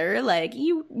together. Like,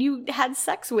 you had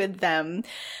sex with them.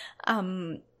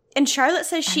 And Charlotte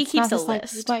says she keeps a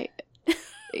list.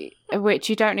 Which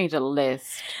you don't need a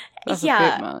list. That's a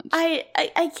bit much.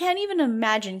 I can't even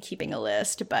imagine keeping a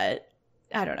list, but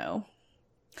I don't know.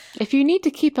 If you need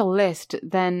to keep a list,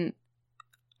 then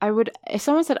I would. If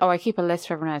someone said, "Oh, I keep a list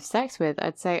for everyone I have sex with,"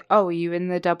 I'd say, "Oh, are you in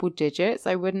the double digits?"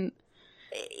 I wouldn't,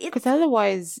 because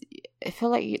otherwise, I feel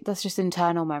like that's just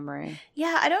internal memory.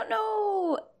 Yeah, I don't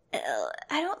know.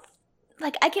 I don't.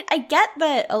 Like, I get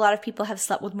that a lot of people have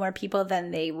slept with more people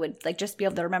than they would, like, just be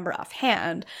able to remember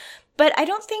offhand. But I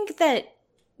don't think that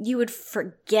you would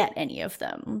forget any of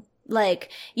them. Like,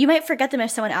 you might forget them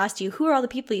if someone asked you, who are all the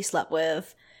people you slept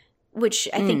with? Which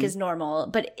I think is normal.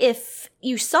 But if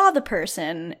you saw the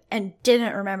person and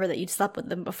didn't remember that you'd slept with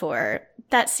them before,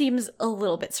 that seems a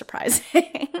little bit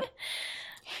surprising.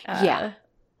 Yeah.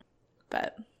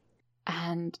 But.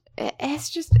 And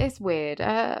it's weird.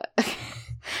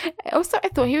 Also, I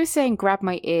thought he was saying grab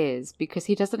my ears because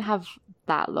he doesn't have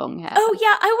that long hair. Oh,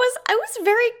 yeah. I was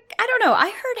very, I don't know. I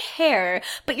heard hair,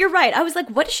 but you're right. I was like,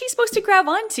 what is she supposed to grab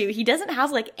onto? He doesn't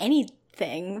have like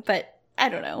anything, but I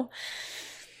don't know.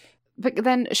 But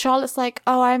then Charlotte's like,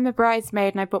 oh, I'm a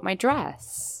bridesmaid and I bought my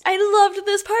dress. I loved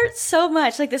this part so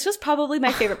much. Like, this was probably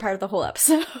my favorite part of the whole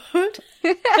episode. Her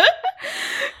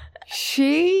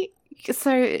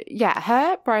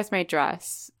bridesmaid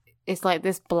dress is like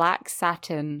this black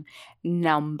satin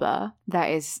number that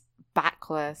is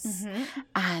backless.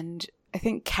 And I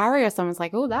think Carrie or someone's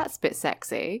like, oh, that's a bit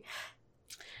sexy.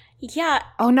 Yeah.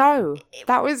 Oh, no.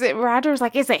 That was it. Rada was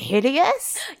like, is it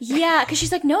hideous? Yeah, because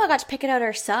she's like, no, I got to pick it out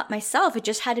myself. It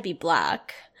just had to be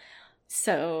black.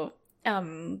 So,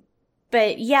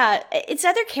 but yeah, it's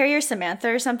either Carrie or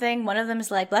Samantha or something. One of them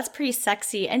is like, that's pretty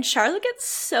sexy. And Charlotte gets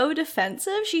so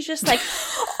defensive. She's just like,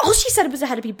 all she said was it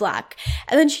had to be black.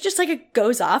 And then she just like, it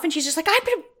goes off and she's just like, I've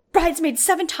been a bridesmaid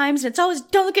 7 times and it's always,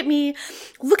 don't look at me,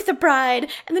 look at the bride.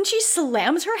 And then she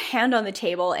slams her hand on the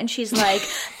table and she's like,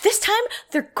 this time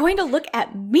they're going to look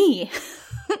at me.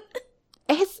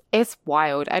 It's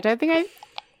wild. I don't think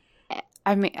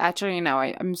I mean, actually, no,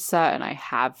 I'm certain I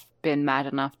have been mad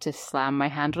enough to slam my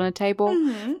hand on a table,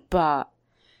 Mm-hmm. but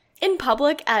In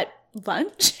public at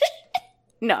lunch?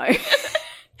 no.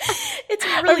 It's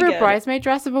really Over good. a bridesmaid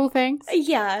dress of all things.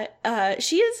 Yeah,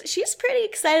 she's pretty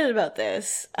excited about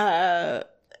this.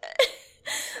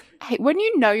 Hey, when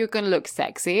you know you're going to look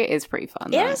sexy, it is pretty fun.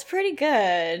 It though. is pretty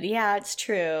good. Yeah, it's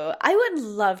true. I would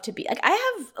love to be like, I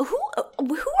have who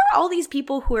are all these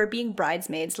people who are being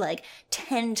bridesmaids like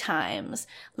 10 times?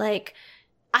 Like,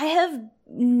 I have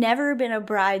never been a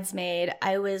bridesmaid.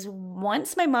 I was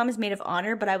once my mom's maid of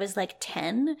honor, but I was like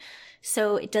 10,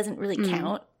 so it doesn't really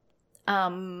count.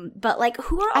 But like,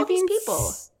 who are all these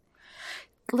people?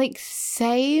 Like,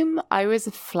 same. I was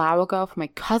a flower girl for my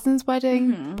cousin's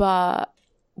wedding, but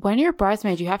when you're a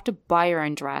bridesmaid, you have to buy your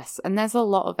own dress, and there's a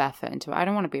lot of effort into it. I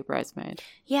don't want to be a bridesmaid.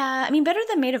 Yeah, I mean, better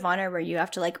than maid of honor where you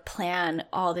have to like plan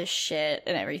all this shit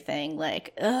and everything.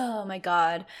 Like, oh my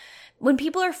God. When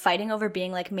people are fighting over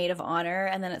being like maid of honor,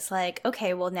 and then it's like,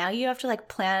 okay, well now you have to like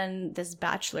plan this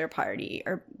bachelor party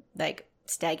or like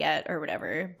stagette or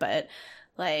whatever, but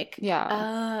like, Yeah.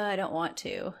 I don't want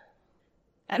to.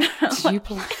 I don't know.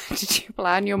 Did you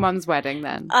plan your mum's wedding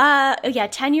then? Yeah,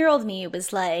 10-year-old me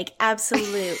was like,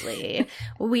 absolutely.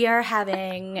 We are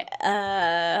having,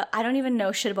 I don't even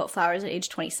know shit about flowers at age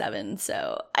 27,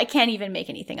 so I can't even make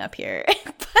anything up here.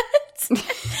 But,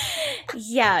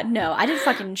 yeah, no, I didn't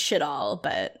fucking shit all,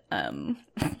 but,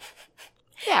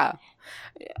 Yeah.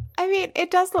 I mean, it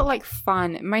does look like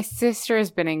fun. My sister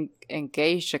has been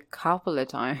engaged a couple of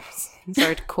times.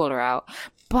 Sorry to call her out.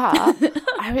 But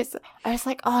I was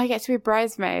like, oh, I get to be a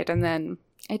bridesmaid. And then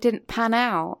it didn't pan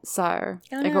out. So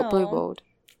I got blue-balled.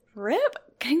 Rip,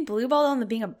 getting blue-balled on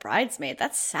being a bridesmaid.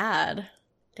 That's sad.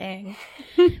 Dang.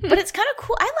 But it's kind of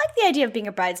cool. I like the idea of being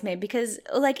a bridesmaid because,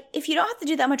 like, if you don't have to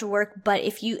do that much work, but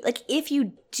if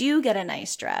you do get a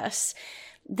nice dress,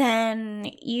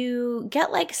 then you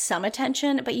get, like, some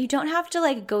attention, but you don't have to,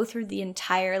 like, go through the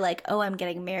entire, like, oh, I'm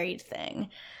getting married thing.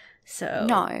 So,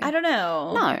 No. I don't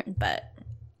know. No. But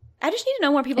I just need to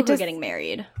know more people who are getting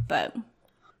married, but...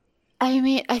 I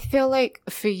mean, I feel like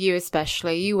for you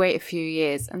especially, you wait a few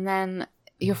years and then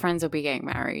your friends will be getting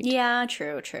married. Yeah,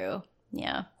 true.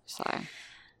 Yeah. So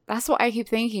that's what I keep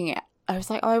thinking. I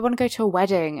was like, oh, I want to go to a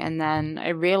wedding. And then I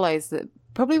realized that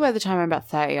probably by the time I'm about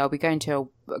 30, I'll be going to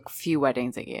a few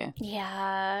weddings a year.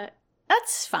 Yeah,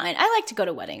 that's fine. I like to go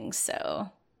to weddings,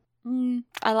 so...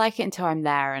 I like it until I'm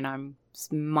there and I'm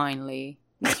mindly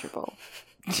miserable.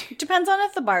 Depends on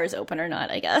if the bar is open or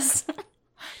not, I guess.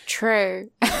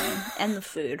 True. And the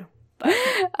food. But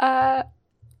yeah,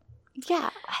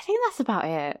 I think that's about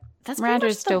it. that's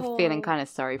Miranda's still feeling kind of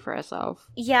sorry for herself.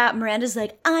 Yeah, Miranda's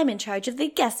like, I'm in charge of the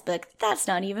guest book. That's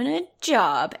not even a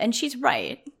job. And she's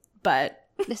right. But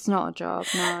It's not a job,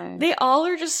 no. they all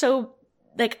are just so,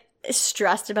 like,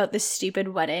 stressed about this stupid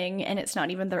wedding, and it's not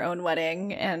even their own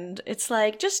wedding. And it's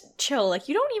like, just chill. Like,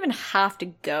 you don't even have to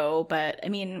go. But, I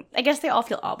mean, I guess they all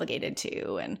feel obligated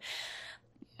to. And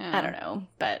Yeah. I don't know.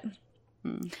 But...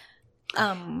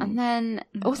 And then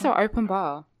also open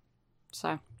bar.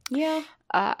 So yeah.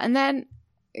 and then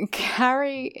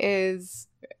Carrie is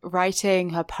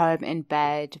writing her poem in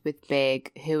bed with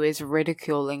Big, who is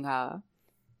ridiculing her.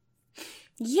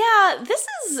 Yeah, this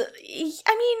is,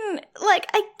 I mean, like,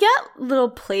 I get little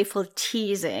playful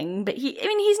teasing, but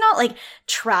he's not, like,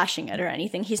 trashing it or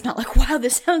anything. He's not like, wow,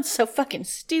 this sounds so fucking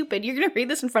stupid. You're gonna read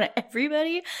this in front of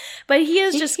everybody? But he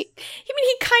is just, he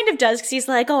kind of does, because he's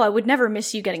like, oh, I would never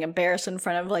miss you getting embarrassed in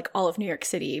front of, like, all of New York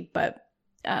City, but,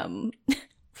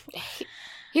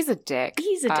 He's a dick.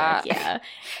 he's a dick, yeah.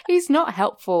 He's not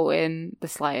helpful in the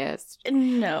slightest.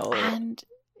 No. And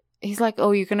he's like,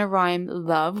 oh, you're going to rhyme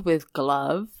love with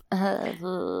glove?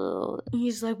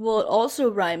 He's like, well, it also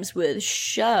rhymes with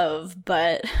shove,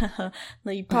 but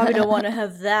like, you probably don't want to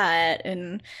have that.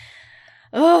 And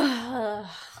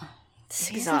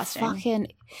it's exhausting.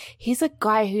 He's a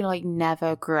guy who like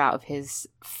never grew out of his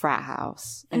frat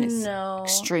house, and it's No.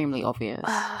 extremely obvious.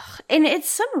 And it's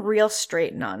some real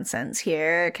straight nonsense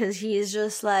here, because he's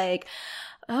just like,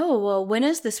 oh, well, when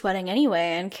is this wedding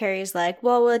anyway? And Carrie's like,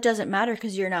 well, it doesn't matter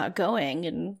because you're not going.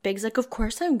 And Big's like, of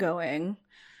course I'm going.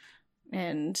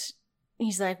 And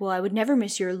he's like, well, I would never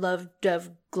miss your Love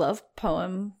Dove Glove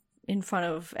poem in front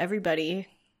of everybody.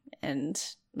 And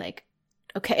like,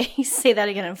 okay, say that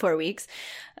again in 4 weeks.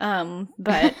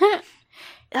 But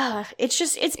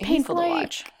it's painful to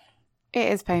watch.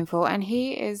 It is painful, and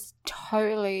he is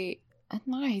totally, I don't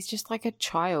know, he's just like a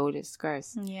child. It's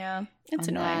gross. Yeah, it's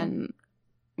And annoying.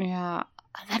 Yeah.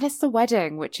 And then it's the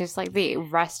wedding, which is like the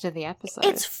rest of the episode.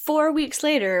 It's 4 weeks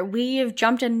later. We have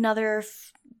jumped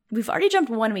we've already jumped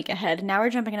 1 week ahead. Now we're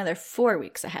jumping another 4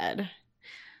 weeks ahead.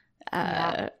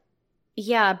 Yeah.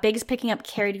 Yeah, Big's picking up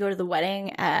Carrie to go to the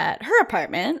wedding at her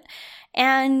apartment.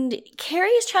 And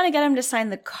Carrie's trying to get him to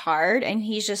sign the card, and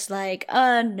he's just like,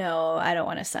 no, I don't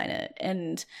want to sign it.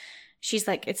 And she's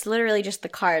like, it's literally just the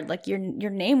card. Like, your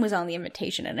name was on the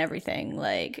invitation and everything.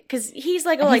 Like, because he's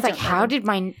like, he's like, how did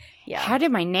my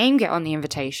name get on the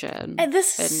invitation? And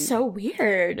this is so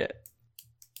weird.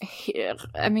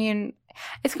 I mean,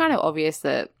 it's kind of obvious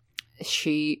that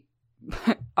she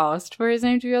asked for his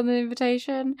name to be on the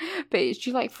invitation, but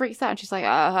she like freaks out and she's like,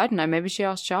 I don't know, maybe she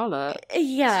asked Charlotte.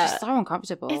 Yeah, it's just so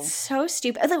uncomfortable. It's so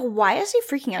stupid. Like, why is he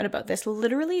freaking out about this?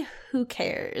 Literally, who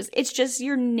cares? It's just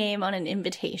your name on an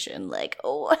invitation. Like,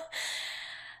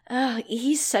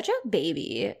 he's such a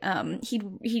baby.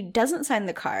 He doesn't sign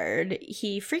the card.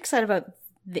 He freaks out about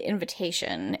the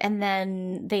invitation, and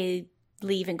then they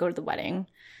leave and go to the wedding.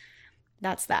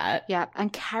 That's that. Yeah,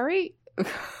 and Carrie.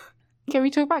 Can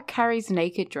we talk about Carrie's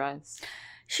naked dress?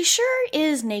 She sure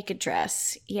is naked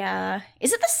dress. Yeah.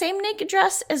 Is it the same naked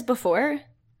dress as before?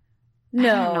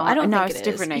 No, I don't think it's it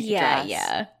different is. naked dress.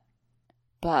 Yeah.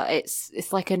 But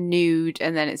it's like a nude,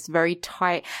 and then it's very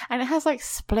tight, and it has like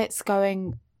splits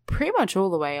going pretty much all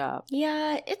the way up.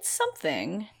 Yeah, it's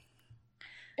something.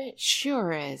 It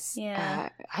sure is. Yeah.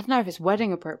 I don't know if it's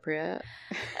wedding appropriate.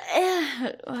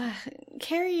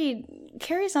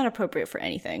 Carrie's not appropriate for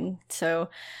anything. So,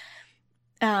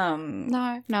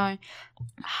 no.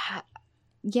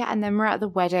 Yeah, and then we're at the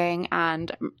wedding,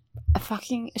 and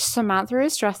fucking Samantha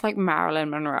is dressed like Marilyn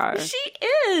Monroe. She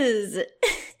is.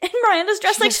 And Miranda's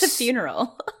dressed like the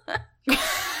funeral.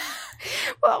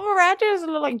 Well, Miranda is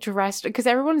like dressed because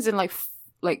everyone's in like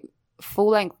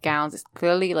full-length gowns. It's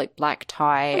clearly like black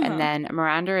tie, and then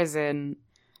Miranda is in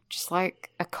just like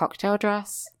a cocktail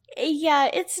dress. Yeah,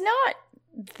 it's not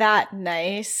that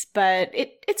nice, but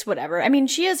it's whatever. I mean,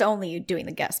 she is only doing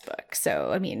the guest book,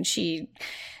 so I mean, she,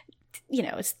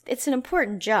 it's an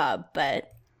important job,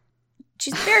 but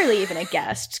she's barely even a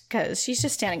guest because she's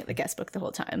just standing at the guest book the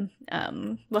whole time.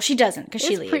 Well, she doesn't because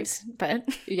she leaves, but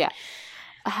yeah,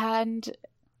 and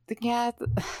yeah,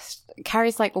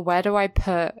 Carrie's like, where do I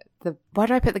put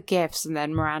the gifts? And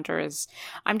then Miranda is,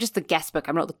 I'm just the guest book.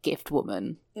 I'm not the gift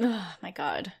woman. Oh my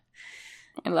God.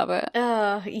 I love it.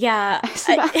 Yeah.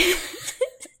 Samantha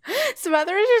is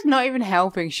just not even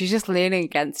helping. She's just leaning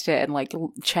against it and like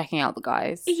checking out the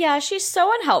guys. Yeah, she's so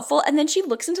unhelpful. And then she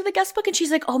looks into the guest book and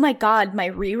she's like, oh my God, my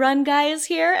rerun guy is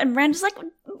here. And Miranda's like,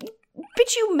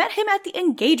 bitch, you met him at the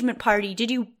engagement party. Did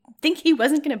you think he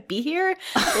wasn't going to be here?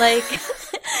 Like,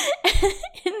 and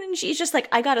then she's just like,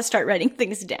 I got to start writing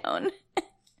things down.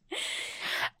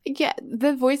 Yeah,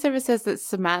 the voiceover says that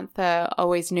Samantha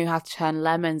always knew how to turn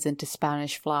lemons into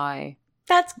Spanish fly.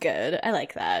 That's good. I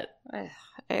like that.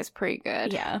 It's pretty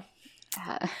good. Yeah.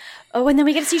 And then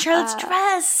we get to see Charlotte's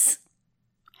dress.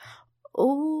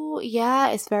 Oh, yeah,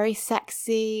 it's very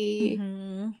sexy.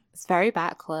 Mm-hmm. It's very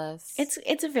backless.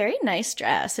 It's a very nice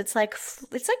dress. It's like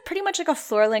pretty much like a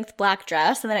floor-length black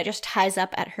dress, and then it just ties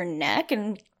up at her neck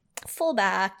and full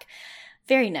back.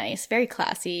 Very nice, very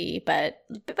classy, but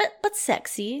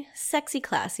sexy,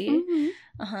 classy.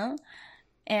 Mm-hmm.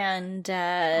 And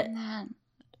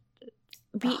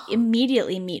we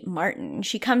immediately meet Martin.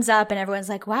 She comes up and everyone's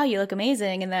like, wow, you look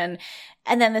amazing. And then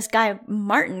this guy,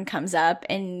 Martin, comes up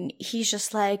and he's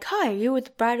just like, hi, are you with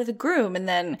the bride or the groom? And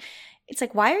then it's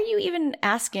like, why are you even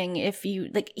asking if you,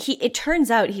 like, it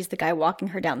turns out he's the guy walking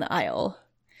her down the aisle.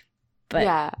 But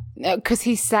yeah, because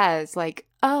he says, like,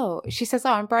 she says,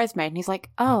 I'm bridesmaid. And he's like,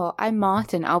 I'm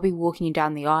Martin. I'll be walking you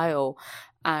down the aisle.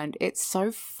 And it's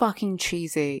so fucking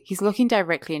cheesy. He's looking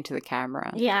directly into the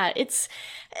camera. Yeah, it's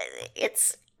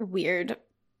weird.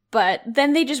 But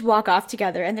then they just walk off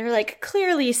together and they're like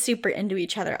clearly super into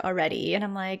each other already. And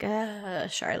I'm like,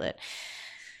 Charlotte.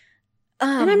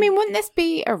 And I mean, wouldn't this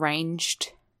be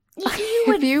arranged?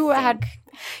 You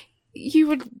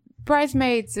would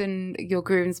bridesmaids and your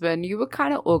groomsmen, you would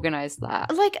kind of organize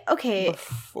that. Like, okay.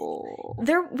 Before.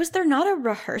 Was there not a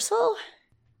rehearsal?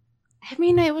 I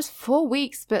mean, it was 4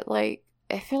 weeks, but like,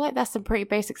 I feel like that's some pretty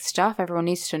basic stuff everyone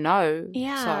needs to know.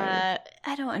 Yeah, so.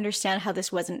 I don't understand how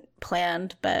this wasn't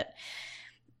planned, but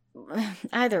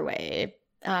either way,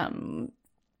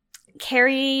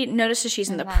 Carrie notices she's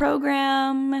in the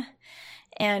program,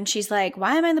 and she's like,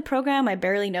 why am I in the program? I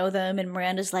barely know them. And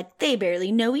Miranda's like, they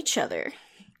barely know each other.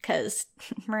 Because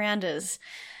Miranda's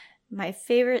my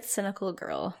favorite cynical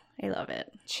girl. I love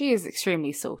it. She is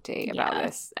extremely salty about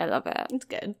this. I love it. It's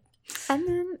good. And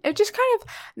then it just kind of,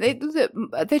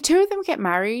 the two of them get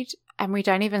married, and we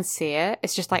don't even see it.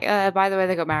 It's just like, by the way,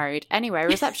 they got married. Anyway,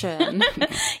 reception.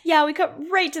 Yeah, we cut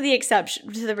right to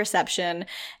the reception,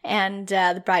 and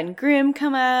the bride and groom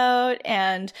come out,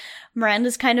 and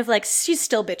Miranda's kind of like, she's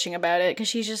still bitching about it, because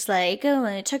she's just like, oh,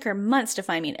 and it took her months to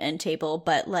find me an end table,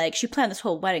 but like, she planned this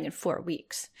whole wedding in 4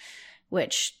 weeks,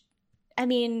 which, I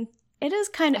mean, it is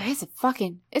kind of...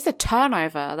 It's a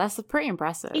turnover. That's pretty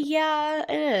impressive. Yeah,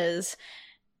 it is.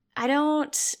 I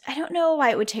don't know why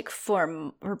it would take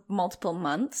 4 or multiple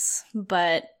months,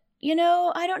 but, you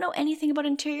know, I don't know anything about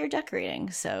interior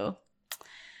decorating, so...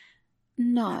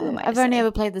 No, I've only ever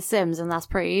played The Sims, and that's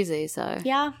pretty easy, so...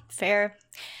 Yeah, fair.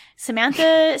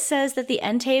 Samantha says that the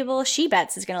end table, she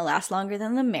bets, is going to last longer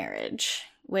than the marriage,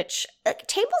 which,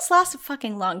 tables last a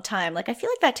fucking long time. Like, I feel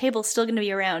like that table's still going to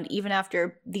be around even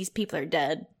after these people are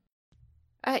dead.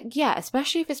 Yeah,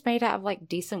 especially if it's made out of, like,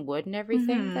 decent wood and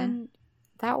everything, then...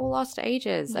 That will last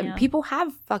ages. Yeah. And people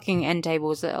have fucking end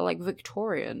tables that are like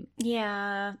Victorian.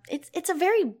 Yeah. It's a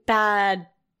very bad,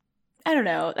 I don't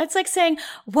know. That's like saying,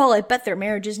 well, I bet their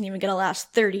marriage isn't even going to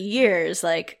last 30 years.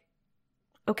 Like,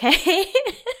 okay.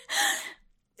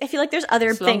 I feel like there's other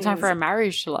things. It's a long time for a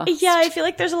marriage to last. Yeah, I feel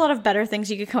like there's a lot of better things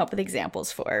you could come up with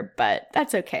examples for, but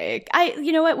that's okay.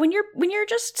 You know what? When you're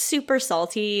just super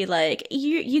salty, like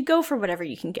you go for whatever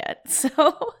you can get.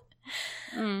 So,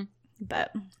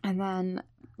 but and then.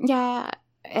 Yeah,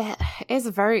 it's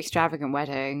a very extravagant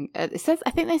wedding. It says, I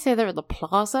think they say they're at the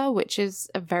Plaza, which is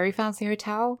a very fancy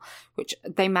hotel, which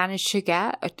they managed to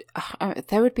get.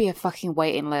 There would be a fucking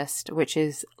waiting list, which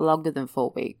is longer than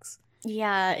 4 weeks.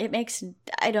 Yeah,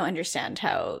 I don't understand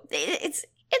how,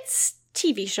 it's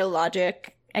TV show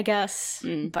logic, I guess,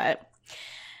 but,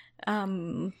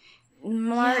 Martin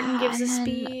gives a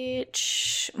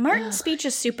speech. Martin's speech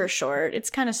is super short.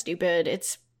 It's kind of stupid.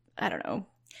 I don't know.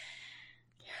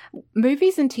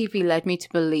 Movies and TV led me to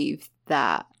believe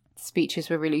that speeches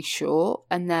were really short.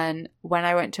 And then when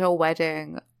I went to a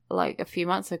wedding like a few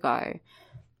months ago,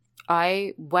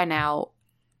 I went out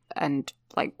and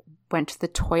like went to the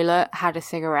toilet, had a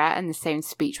cigarette, and the same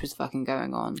speech was fucking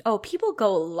going on. Oh, people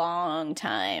go a long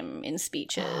time in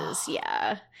speeches.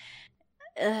 Yeah.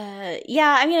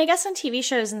 Yeah, I mean, I guess on TV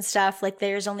shows and stuff, like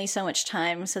there's only so much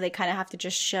time, so they kind of have to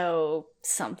just show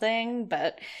something,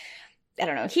 but I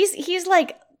don't know. He's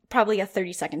like probably a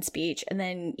 30-second speech, and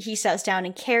then he sits down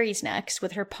and Carrie's next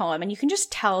with her poem, and you can just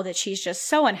tell that she's just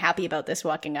so unhappy about this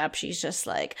walking up. She's just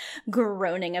like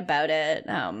groaning about it.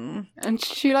 And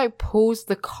she like pulls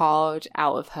the card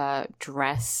out of her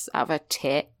dress, out of her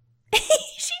tit.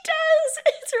 She does.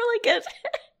 It's really good.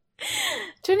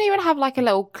 Didn't even have like a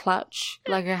little clutch,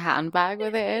 like a handbag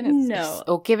with it in. No.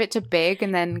 Or give it to Big,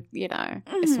 and then, you know,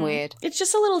 it's weird. It's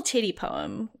just a little titty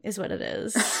poem is what it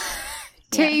is.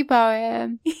 Titty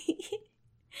poem.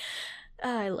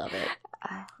 Oh, I love it.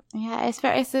 Yeah, it's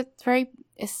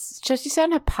just, you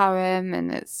send her poem,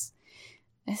 and it's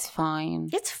fine.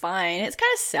 It's fine. It's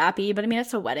kind of sappy, but I mean,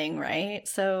 it's a wedding, right?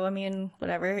 So, I mean,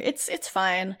 whatever. It's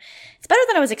fine. It's better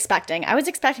than I was expecting. I was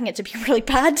expecting it to be really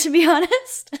bad, to be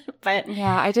honest. But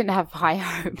yeah, I didn't have high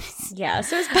hopes. Yeah,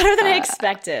 so it's better than I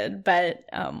expected. But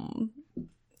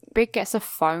Big gets a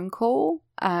phone call,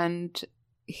 and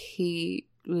he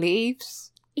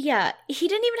leaves. Yeah, he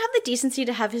didn't even have the decency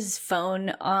to have his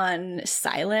phone on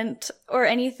silent or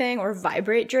anything, or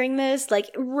vibrate during this.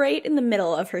 Like, right in the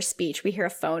middle of her speech, we hear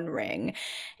a phone ring.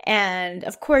 And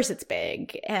of course it's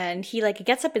Big. And he like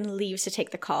gets up and leaves to take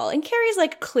the call. And Carrie's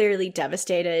like clearly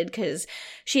devastated, because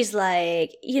she's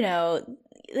like, you know,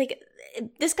 like,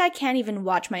 this guy can't even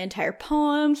watch my entire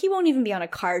poem. He won't even be on a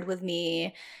card with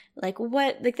me. Like,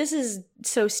 what? Like, this is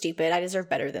so stupid. I deserve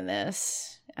better than this.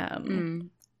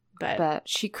 But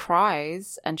she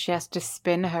cries, and she has to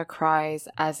spin her cries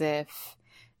as if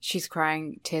she's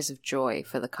crying tears of joy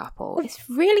for the couple. It's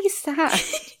really sad.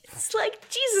 It's like,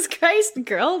 Jesus Christ,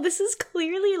 girl, this is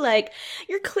clearly like,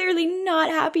 you're clearly not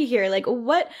happy here. Like,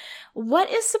 what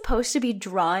is supposed to be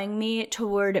drawing me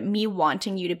toward me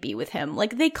wanting you to be with him?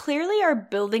 Like, they clearly are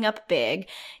building up Big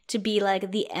to be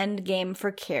like the end game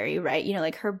for Carrie, right? You know,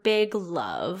 like her big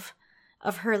love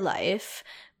of her life.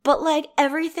 But like,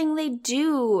 everything they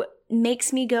do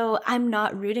makes me go, I'm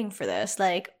not rooting for this.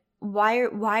 Like, why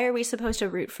are we supposed to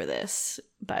root for this?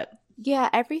 But yeah,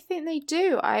 everything they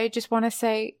do, I just want to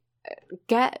say,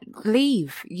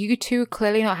 leave. You two are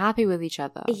clearly not happy with each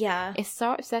other. Yeah. It's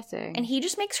so upsetting. And he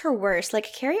just makes her worse.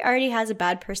 Like, Carrie already has a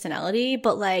bad personality,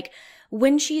 but like,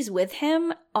 when she's with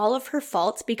him, all of her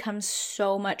faults become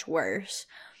so much worse.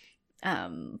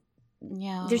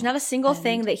 Yeah. There's not a single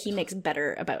thing that he makes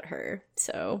better about her.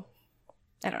 So,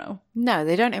 I don't know. No,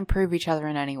 they don't improve each other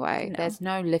in any way. No. There's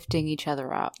no lifting each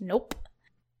other up. Nope.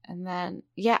 And then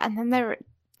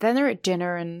they're at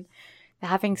dinner and they're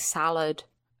having salad.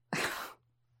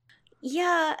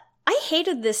 Yeah, I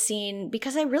hated this scene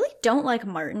because I really don't like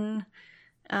Martin.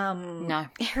 No,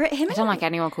 I don't like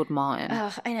anyone called Martin.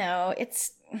 I know,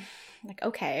 it's like,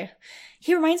 okay.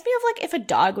 He reminds me of like if a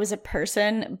dog was a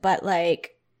person, but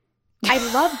like I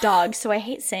love dogs, so I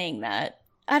hate saying that.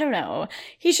 I don't know.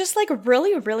 He's just like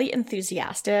really, really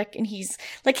enthusiastic, and he's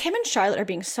like, him and Charlotte are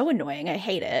being so annoying. I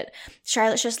hate it.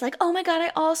 Charlotte's just like, oh my God,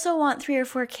 I also want 3 or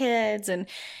 4 kids. And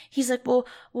he's like, well,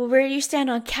 where do you stand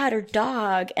on cat or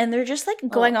dog? And they're just like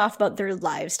going off about their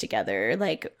lives together,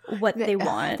 like what they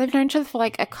want. They've known each other for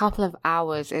like a couple of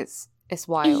hours. It's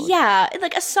wild. Yeah,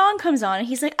 like a song comes on, and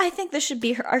he's like, I think this should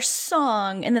be our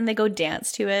song. And then they go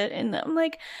dance to it. And I'm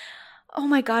like, oh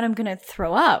my God, I'm going to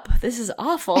throw up. This is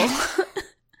awful.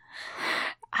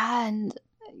 And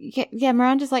yeah,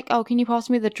 Miranda's like, oh, can you pass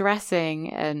me the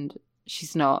dressing? And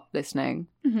she's not listening.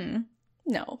 Mm-hmm.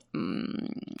 No.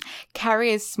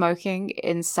 Carrie is smoking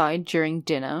inside during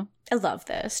dinner. I love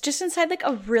this. Just inside like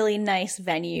a really nice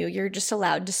venue, you're just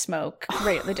allowed to smoke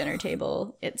right at the dinner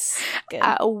table. It's good.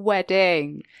 At a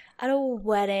wedding. At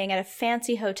a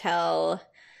fancy hotel.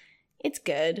 It's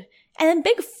good. And then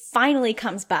Big finally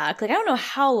comes back. Like, I don't know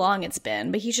how long it's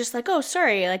been, but he's just like, oh,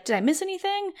 sorry, like, did I miss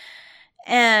anything?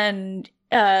 And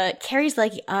Carrie's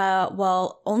like,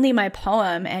 well, only my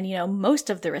poem and, you know,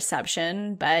 most of the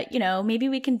reception, but, you know, maybe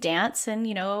we can dance and,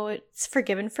 you know, it's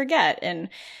forgive and forget. And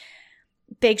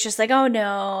Big's just like, oh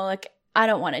no, like, I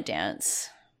don't want to dance.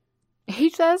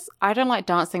 He says, I don't like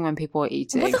dancing when people are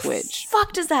eating. What the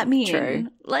fuck does that mean? True.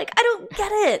 Like, I don't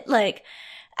get it. Like,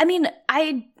 I mean,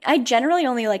 I generally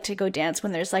only like to go dance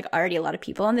when there's like already a lot of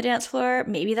people on the dance floor.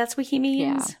 Maybe that's what he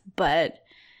means, but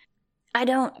I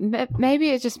don't. Maybe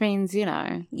it just means, you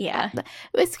know. Yeah.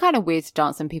 It's kind of weird to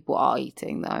dance when people are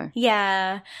eating, though.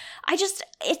 Yeah.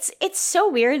 It's so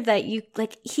weird that you,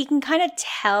 like, he can kind of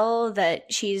tell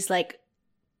that she's, like,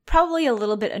 probably a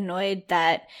little bit annoyed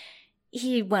that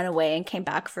he went away and came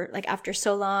back for, like, after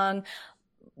so long.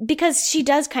 Because she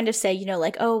does kind of say, you know,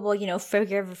 like, oh, well, you know,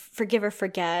 forgive or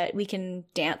forget. We can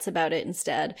dance about it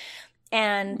instead.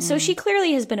 And so she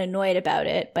clearly has been annoyed about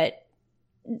it, but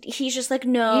he's just like,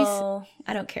 no,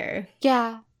 I don't care.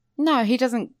 Yeah. No, he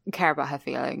doesn't care about her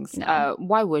feelings. No.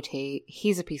 Why would he?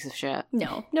 He's a piece of shit.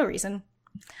 No reason.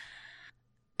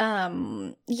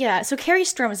 Yeah, so Carrie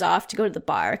storms off to go to the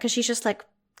bar because she's just like,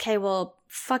 okay, well,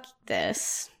 fuck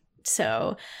this.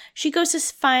 So she goes to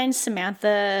find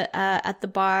Samantha at the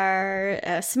bar.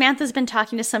 Samantha's been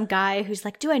talking to some guy who's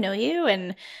like, do I know you?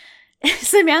 And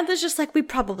Samantha's just like, we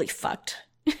probably fucked.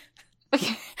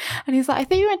 And he's like, I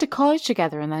think we went to college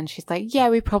together. And then she's like, yeah,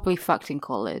 we probably fucked in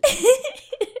college.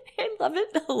 I love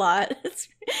it a lot.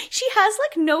 She has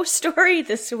like no story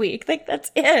this week. Like,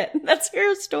 that's it. That's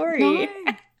her story. No.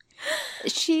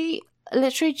 She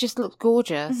literally just looks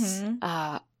gorgeous.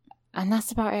 And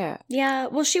that's about it. Yeah,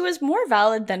 well, she was more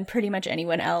valid than pretty much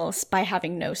anyone else by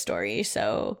having no story,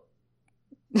 so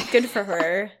good for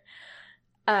her.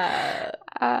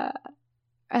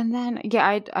 And then,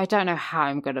 yeah, I don't know how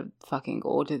I'm going to fucking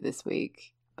order this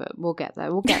week, but we'll get there.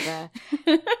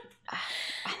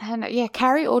 And then, yeah,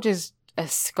 Carrie orders a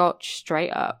scotch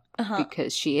straight up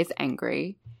because she is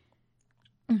angry.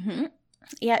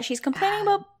 Yeah, she's complaining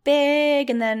about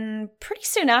Big, and then pretty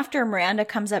soon after, Miranda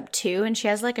comes up too, and she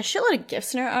has like a shitload of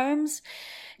gifts in her arms.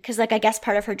 Because, like, I guess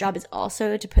part of her job is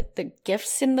also to put the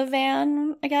gifts in the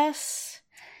van, I guess.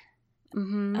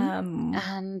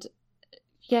 And,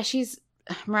 yeah,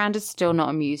 Miranda's still not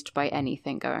amused by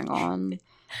anything going on.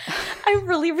 I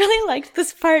really, really liked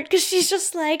this part because she's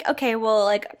just like, okay, well,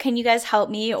 like, can you guys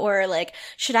help me? Or, like,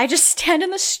 should I just stand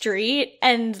in the street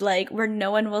and, like, where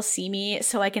no one will see me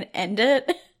so I can end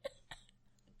it?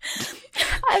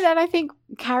 And then I think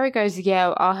Carrie goes,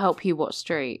 yeah, I'll help you what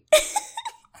street.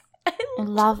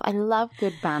 I love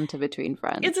good banter between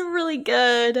friends. It's really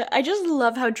good. I just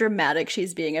love how dramatic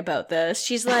she's being about this.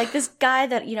 She's like, this guy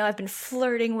that, you know, I've been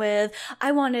flirting with,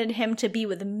 I wanted him to be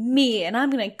with me, and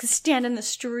I'm gonna stand in the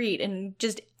street and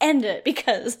just end it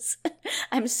because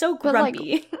I'm so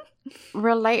grumpy. But, like,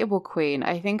 relatable queen.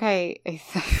 I think I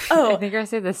think I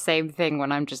say the same thing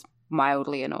when I'm just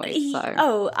mildly annoyed.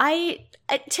 So.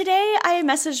 Today I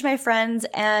messaged my friends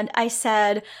and I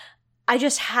said, I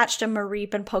just hatched a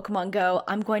Mareep in Pokemon Go.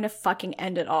 I'm going to fucking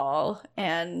end it all.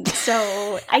 And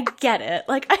so I get it.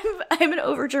 Like, I'm an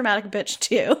overdramatic bitch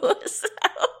too. So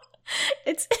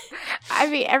It's I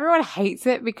mean, everyone hates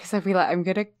it because I'll be like, I'm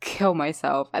gonna kill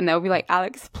myself, and they'll be like,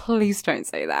 Alex, please don't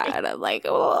say that, and I'm like,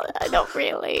 oh, not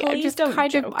really. I'm Please just don't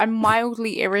kind joke. of, I'm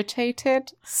mildly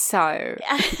irritated, so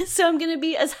so I'm gonna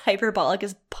be as hyperbolic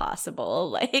as possible.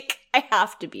 Like, I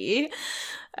have to be.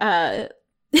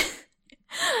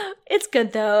 It's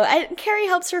good though. Carrie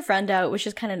helps her friend out, which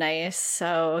is kind of nice.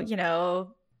 So, you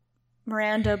know,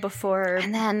 Miranda before,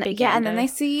 and then Big and then Yanda. they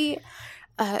see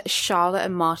Charlotte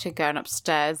and Martin going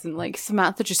upstairs, and like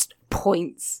Samantha just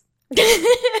points.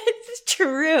 It's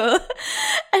true.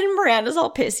 And Miranda's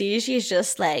all pissy. She's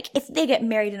just like, if they get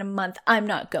married in a month, I'm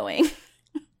not going.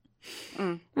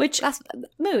 Which, That's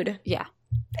mood. yeah.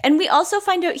 And we also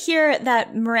find out here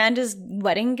that Miranda's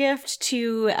wedding gift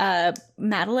to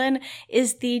Madeline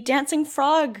is the dancing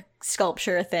frog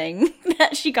sculpture thing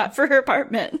that she got for her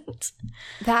apartment.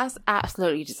 That's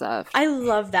absolutely deserved. I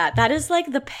love that. That is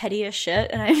like the pettiest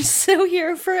shit, and I'm so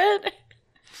here for it.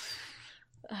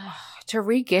 To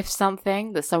re-gift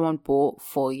something that someone bought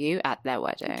for you at their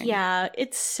wedding. Yeah,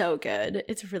 it's so good.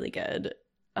 It's really good.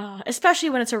 Especially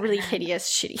when it's a really hideous,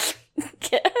 shitty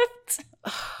gift.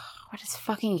 What is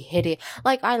fucking hideous?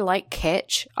 Like, I like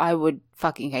kitsch. I would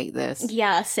fucking hate this.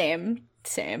 Yeah, same.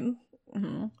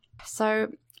 Mm-hmm. So,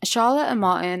 Charlotte and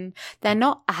Martin, they're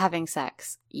not having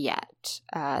sex yet.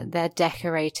 They're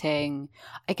decorating,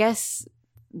 I guess,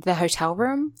 the hotel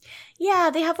room. Yeah,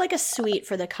 they have like a suite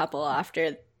for the couple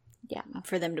after,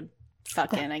 for them to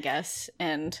fuck in, I guess.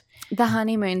 And The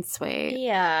honeymoon suite.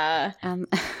 yeah.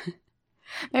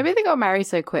 Maybe they got married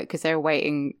so quick because they were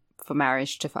waiting for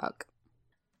marriage to fuck.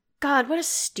 God, what a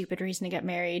stupid reason to get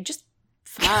married. Just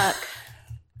fuck.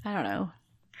 I don't know.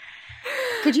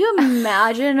 Could you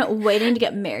imagine waiting to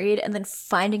get married and then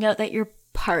finding out that your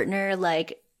partner,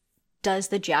 like, does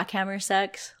the jackhammer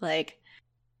sex? Like,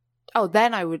 Oh,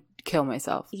 then I would kill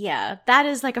myself. yeah, that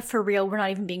is like a for real, we're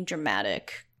not even being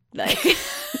dramatic. Like,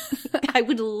 I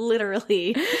would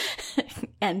literally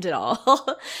end it all.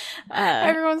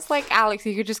 Everyone's like, Alex,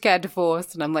 you could just get a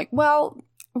divorce. And I'm like, well,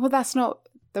 that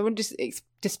wouldn't just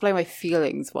display my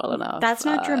feelings well enough. That's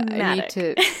not dramatic. I need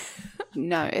to...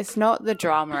 No, it's not the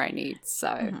drama I need,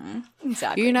 so...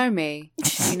 Exactly. You know me.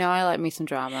 You know I like me some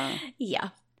drama. Yeah.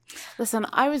 Listen,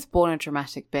 I was born a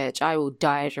dramatic bitch. I will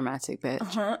die a dramatic bitch.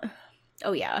 Uh-huh.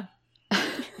 Oh, yeah.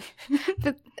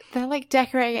 They're like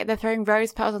decorating it. They're throwing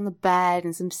rose petals on the bed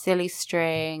and some silly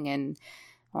string and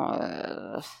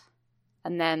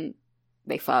then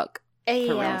they fuck. For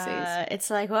realsies. It's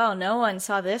like, well, no one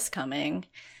saw this coming.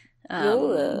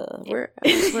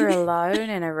 We're alone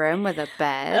in a room with a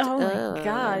bed. Oh my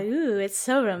god, ooh, it's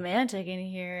so romantic in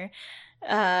here.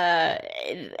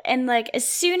 And like as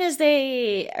soon as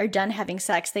they are done having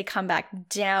sex, they come back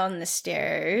down the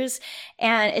stairs.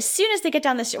 And as soon as they get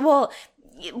down the stairs, well,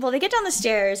 they get down the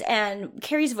stairs, and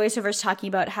Carrie's voiceover is talking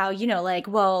about how, you know, like,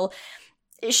 well,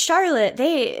 Charlotte,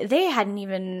 they hadn't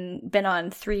even been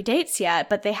on 3 dates yet,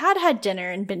 but they had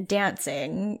dinner and been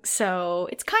dancing, so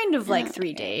it's kind of like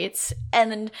 3 dates.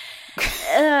 And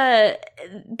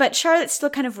but Charlotte's still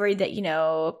kind of worried that, you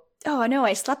know, oh no,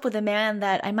 I slept with a man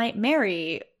that I might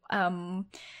marry.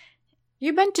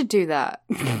 You meant to do that.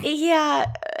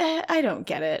 Yeah, I don't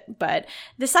get it. But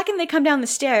the second they come down the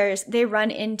stairs, they run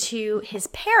into his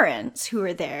parents who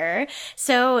are there.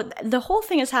 So the whole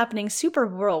thing is happening super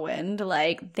whirlwind.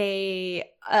 Like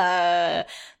they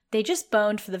just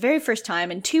boned for the very first time,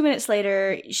 and 2 minutes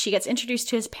later, she gets introduced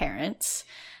to his parents.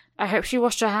 I hope she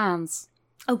washed her hands.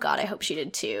 Oh God, I hope she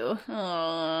did too.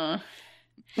 Aww.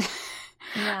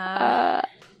 Yeah.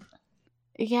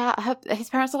 His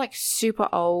parents are like super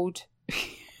old.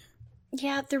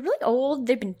 Yeah, they're really old.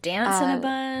 They've been dancing a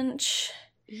bunch.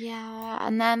 Yeah,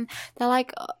 and then they're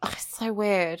like, oh, it's so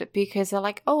weird because they're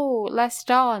like, oh, let's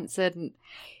dance. And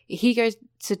he goes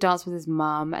to dance with his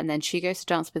mum, and then she goes to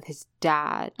dance with his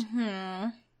dad. Mm-hmm.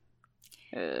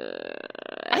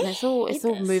 And it's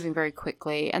all moving very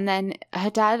quickly. And then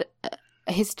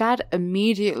his dad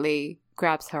immediately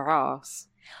grabs her ass.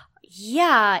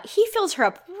 Yeah, he fills her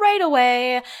up right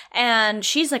away, and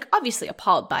she's like obviously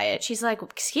appalled by it. She's like,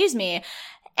 excuse me.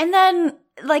 And then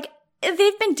like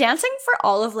they've been dancing for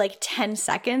all of like 10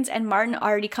 seconds, and Martin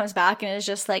already comes back and is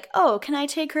just like, oh, can I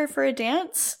take her for a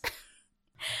dance?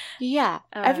 Yeah,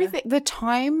 everything. The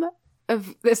time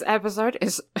of this episode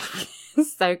is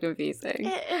so confusing.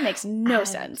 It makes no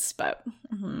sense, but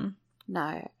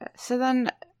no. So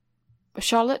then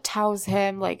Charlotte tells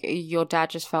him, like, your dad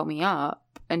just felt me up.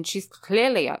 And she's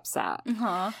clearly upset.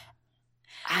 Uh-huh.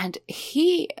 And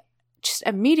he just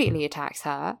immediately attacks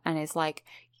her and is like,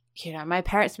 you know, my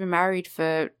parents have been married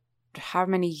for how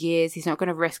many years. He's not going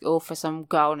to risk it all for some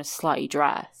girl in a slutty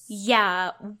dress.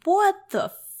 Yeah, what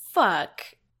the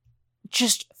fuck?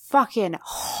 Just fucking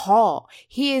hot.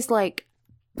 He is like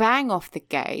bang off the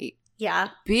gate. Yeah.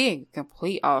 Being a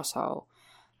complete arsehole.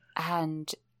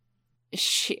 And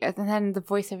then the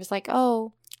voiceover is like,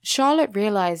 oh, Charlotte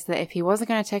realized that if he wasn't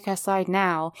going to take her side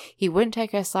now, he wouldn't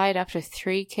take her side after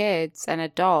 3 kids and a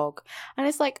dog. And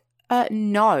it's like,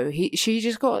 no, she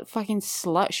just got fucking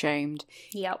slut-shamed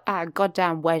Yep. at a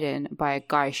goddamn wedding by a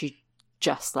guy she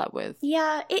just slept with.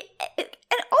 Yeah,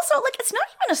 and also, like, it's not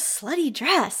even a slutty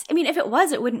dress. I mean, if it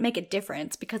was, it wouldn't make a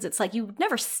difference, because it's like, you would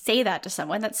never say that to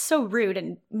someone. That's so rude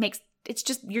and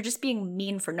you're just being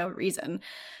mean for no reason.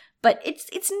 But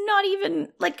it's not even,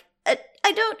 like,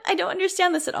 I don't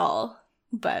understand this at all.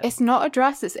 But it's not a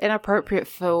dress that's inappropriate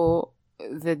for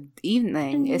the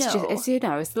evening. It's just, it's, you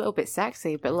know, it's a little bit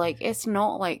sexy, but like, it's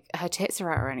not like her tits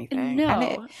are out or anything. No.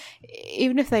 And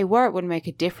even if they were, it wouldn't make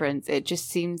a difference. It just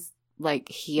seems like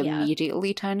he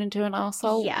immediately turned into an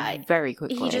arsehole very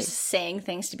quickly. He just saying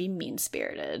things to be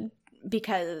mean-spirited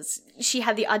because she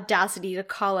had the audacity to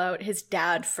call out his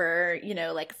dad for, you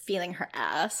know, like, feeling her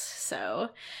ass. So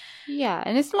yeah,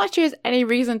 and it's not like she has any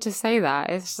reason to say that.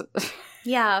 It's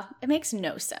yeah, it makes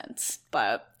no sense.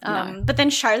 But No. But then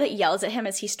Charlotte yells at him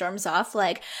as he storms off,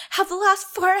 like, have the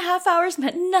last 4.5 hours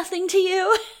meant nothing to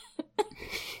you?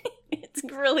 It's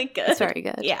really good. It's very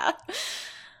good. Yeah.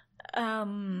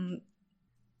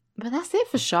 But that's it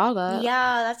for Charlotte.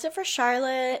 Yeah, that's it for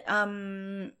Charlotte.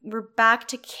 We're back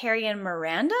to Carrie and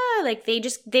Miranda. Like,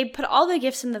 they put all the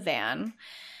gifts in the van,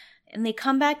 and they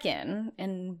come back in,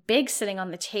 and Big's sitting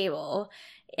on the table,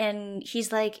 and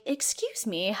he's like, excuse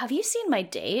me, have you seen my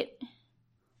date?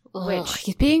 Ugh,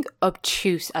 he's being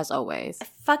obtuse as always. I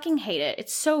fucking hate it.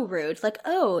 It's so rude. Like,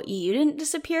 oh, you didn't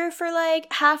disappear for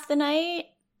like half the night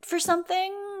for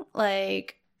something?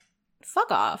 Like, fuck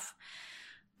off.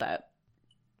 But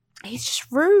he's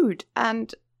just rude.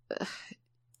 And,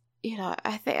 you know,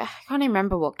 I can't even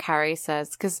remember what Carrie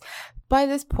says, because by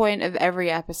this point of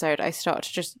every episode, I start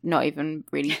to just not even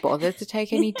really bother to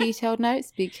take any detailed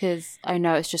notes, because I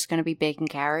know it's just going to be Big and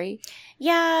Carrie.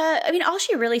 yeah, I mean, all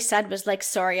she really said was like,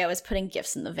 sorry, I was putting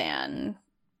gifts in the van.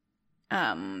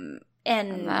 And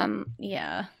then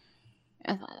yeah.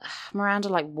 Miranda,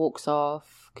 like, walks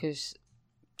off because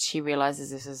she realizes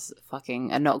this is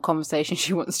fucking a not conversation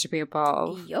she wants to be a part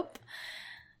of. Yup.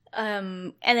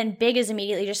 And then Big is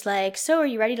immediately just like, so are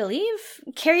you ready to leave?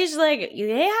 Carrie's like,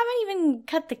 they haven't even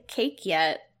cut the cake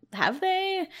yet, have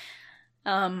they?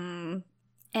 And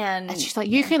she's like,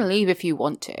 you can leave if you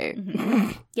want to.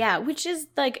 Mm-hmm. Yeah, which is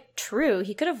like true.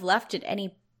 He could have left at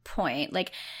any point.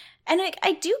 Like, and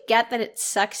I do get that it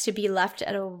sucks to be left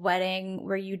at a wedding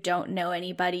where you don't know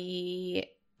anybody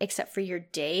except for your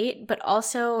date. But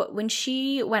also, when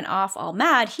she went off all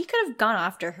mad, he could have gone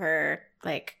after her,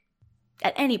 like,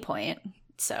 at any point.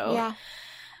 So yeah.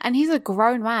 And he's a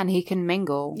grown man. He can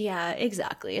mingle. yeah,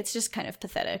 exactly. It's just kind of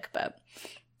pathetic, but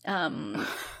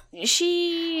he's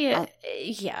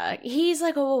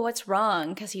like, oh, what's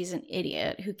wrong? Because he's an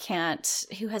idiot who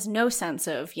has no sense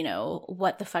of, you know,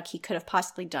 what the fuck he could have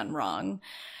possibly done wrong.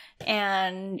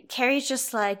 And Carrie's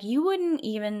just like, you wouldn't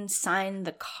even sign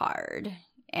the card,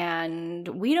 and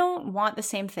we don't want the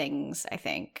same things, I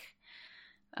think.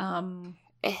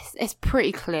 It's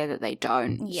pretty clear that they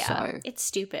don't. Yeah, so. It's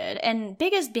stupid. And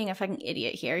Big is being a fucking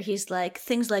idiot here. He's like,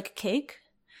 things like cake?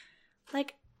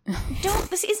 Like,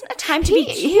 this isn't a time to be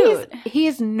cute. He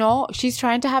is not. She's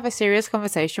trying to have a serious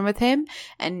conversation with him,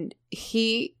 and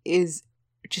he is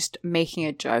just making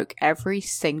a joke every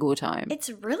single time. It's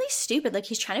really stupid. Like,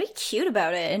 he's trying to be cute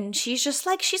about it, and she's just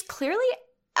like, she's clearly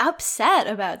upset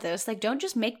about this. Like, don't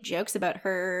just make jokes about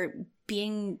her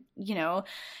being, you know,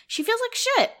 she feels like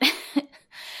shit.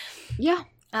 Yeah.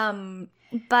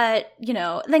 But, you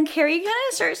know, then Carrie kind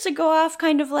of starts to go off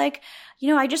kind of like, you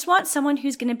know, I just want someone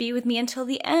who's going to be with me until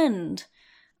the end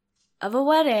of a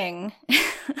wedding.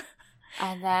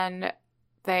 And then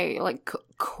they, like,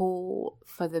 call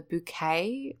for the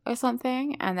bouquet or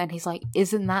something. And then he's like,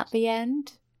 isn't that the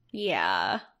end?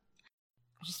 Yeah.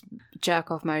 Just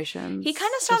jerk off motions. He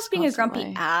kind of stops being a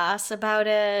grumpy ass about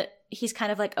it. He's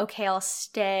kind of like, okay, I'll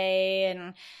stay.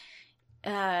 And,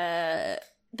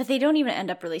 but they don't even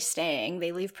end up really staying.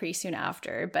 They leave pretty soon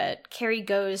after. But Carrie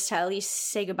goes to at least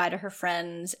say goodbye to her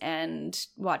friends and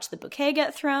watch the bouquet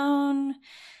get thrown.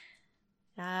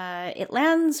 It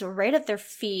lands right at their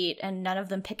feet, and none of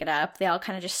them pick it up. They all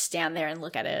kind of just stand there and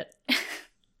look at it.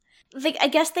 Like, I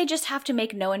guess they just have to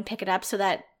make no one pick it up so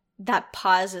that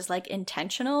pause is, like,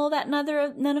 intentional, that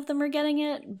none of them are getting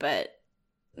it. But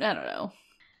I don't know.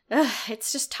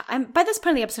 It's just by this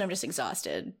point in the episode, I'm just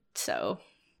exhausted. So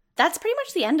that's pretty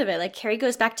much the end of it. Like, Carrie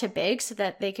goes back to Big so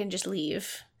that they can just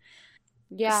leave.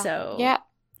 Yeah. So yeah.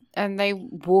 And they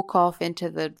walk off into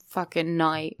the fucking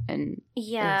night and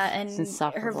and it's her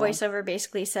insufferable. voiceover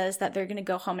basically says that they're gonna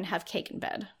go home and have cake in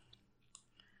bed.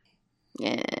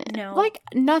 Yeah. No. Like,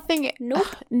 nothing.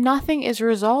 Nope. Nothing is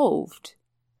resolved.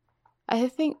 I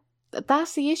think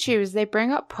that's the issue, is they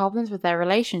bring up problems with their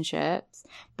relationships,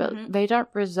 but they don't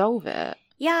resolve it.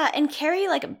 Yeah, and Carrie,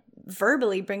 like,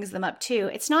 verbally brings them up, too.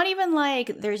 It's not even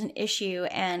like there's an issue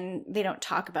and they don't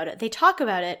talk about it. They talk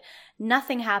about it,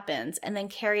 nothing happens, and then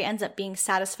Carrie ends up being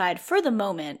satisfied for the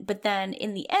moment, but then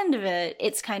in the end of it,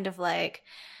 it's kind of like,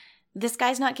 this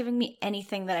guy's not giving me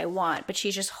anything that I want, but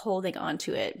she's just holding on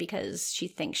to it because she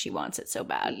thinks she wants it so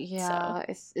bad. Yeah,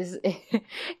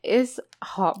 it's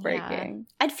heartbreaking.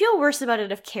 Yeah. I'd feel worse about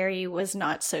it if Carrie was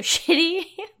not so shitty,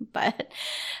 but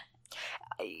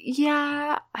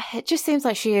yeah, it just seems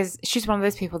like she's one of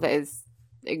those people that is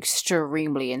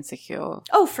extremely insecure.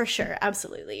 Oh, for sure,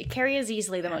 absolutely. Carrie is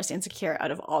easily the most insecure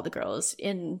out of all the girls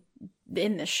in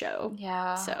this show.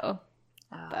 Yeah. So,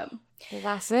 but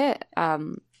that's it.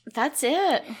 That's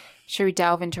it. Should we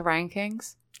delve into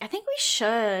rankings? I think we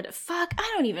should. Fuck,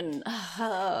 I don't even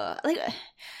I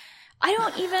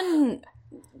don't even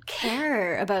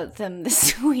care about them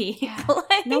this week. Yeah.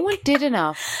 Like, No one did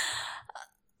enough.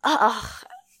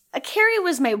 Carrie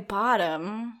was my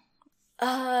bottom.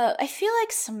 I feel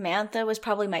like Samantha was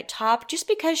probably my top just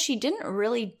because she didn't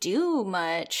really do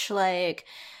much. Like,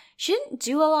 she didn't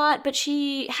do a lot, but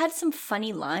she had some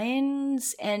funny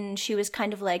lines, and she was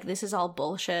kind of like, this is all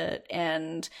bullshit,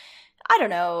 and I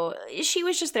don't know. She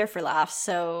was just there for laughs,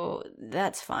 so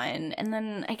that's fine. And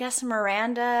then I guess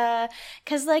Miranda,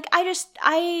 because, like,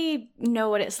 I know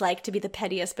what it's like to be the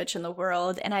pettiest bitch in the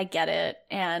world, and I get it,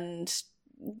 and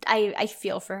I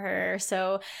feel for her.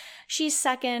 So she's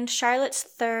second. Charlotte's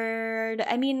third.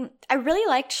 I mean, I really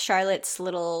liked Charlotte's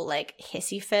little, like,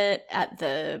 hissy fit at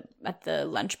the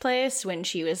lunch place when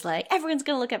she was like, everyone's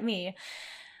gonna look at me.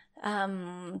 I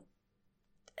don't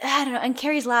know. And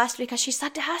Carrie's last because she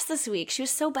sucked ass this week. She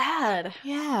was so bad.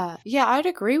 Yeah, I'd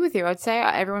agree with you. I'd say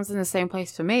everyone's in the same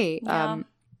place for me. Yeah.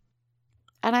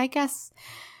 And I guess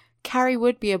Carrie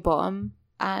would be a bottom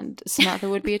and Samantha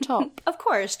would be a top. Of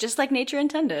course, just like nature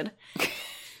intended.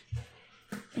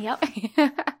 Yep.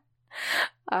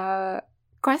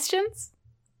 Questions?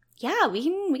 Yeah, we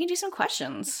can do some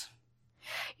questions.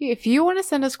 If you want to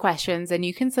send us questions, then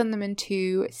you can send them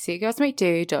into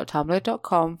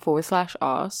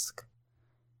seagirlsmakedo.tumblr.com/ask.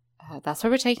 That's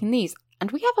where we're taking these.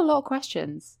 And we have a lot of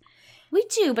questions. We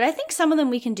do, but I think some of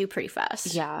them we can do pretty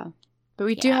fast. Yeah. But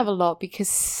we do have a lot because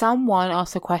someone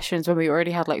asked the questions when we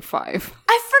already had like 5.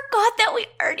 I forgot that we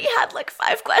already had like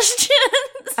 5 questions.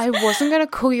 I wasn't going to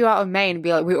call you out of Maine and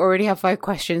be like, we already have 5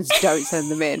 questions, don't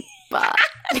send them in. But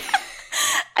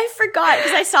I forgot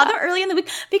because I saw them early in the week.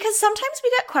 Because sometimes we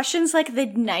get questions like the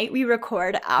night we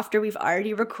record after we've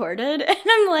already recorded. And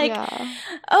I'm like,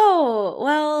 oh,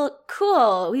 well,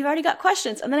 cool. We've already got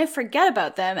questions. And then I forget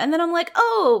about them. And then I'm like,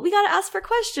 oh, we got to ask for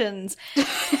questions.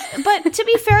 But to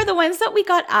be fair, the ones that we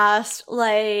got asked,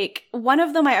 like, one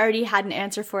of them I already had an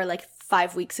answer for like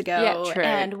 5 weeks ago. Yeah, true.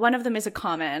 And one of them is a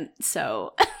comment.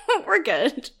 So we're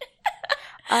good.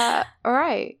 all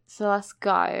right. So let's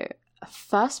go.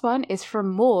 First one is from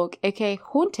Morg, aka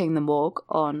Haunting the Morg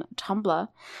on Tumblr,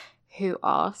 who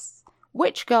asks,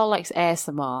 which girl likes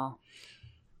ASMR?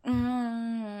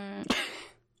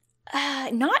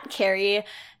 Not Carrie,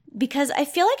 because I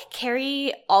feel like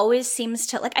Carrie always seems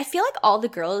to, like, I feel like all the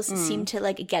girls seem to,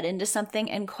 like, get into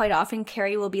something, and quite often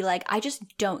Carrie will be like, I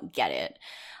just don't get it.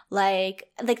 Like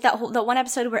that one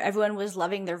episode where everyone was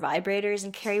loving their vibrators,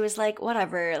 and Carrie was like,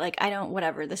 whatever, like,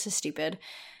 whatever, this is stupid.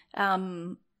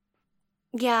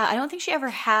 Yeah, I don't think she ever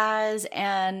has,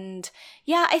 and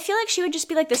yeah, I feel like she would just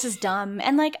be like, "This is dumb,"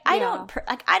 and like, I don't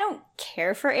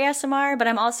care for ASMR, but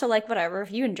I'm also like, whatever.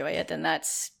 If you enjoy it, then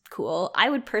that's cool. I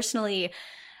would personally,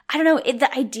 I don't know, the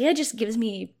idea just gives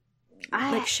me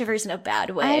like shivers in a bad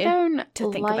way. I don't to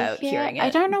think like about hearing it. I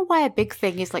don't know why a big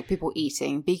thing is like people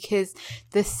eating, because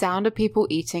the sound of people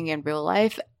eating in real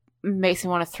life makes me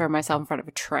want to throw myself in front of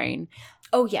a train.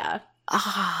 Oh yeah,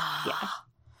 yeah.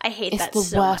 I hate that so much.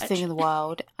 It's the worst thing in the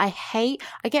world. I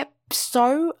get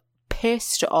so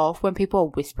pissed off when people are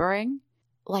whispering.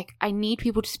 Like, I need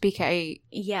people to speak at a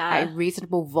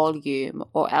reasonable volume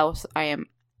or else I am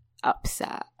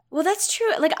upset. Well, that's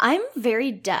true. Like, I'm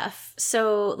very deaf.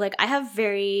 So, like, I have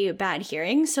very bad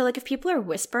hearing. So, like, if people are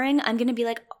whispering, I'm going to be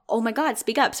like, oh my God,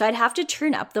 speak up. So I'd have to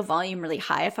turn up the volume really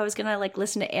high if I was gonna like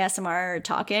listen to ASMR or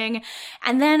talking.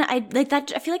 And then I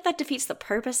feel like that defeats the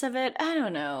purpose of it. I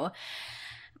don't know.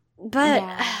 But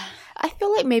I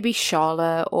feel like maybe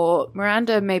Charlotte or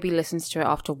Miranda maybe listens to it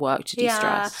after work to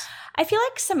de-stress. I feel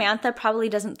like Samantha probably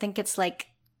doesn't think it's like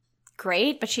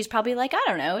great, but she's probably like, I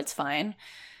don't know, it's fine.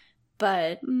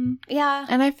 But yeah.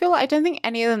 And I feel like I don't think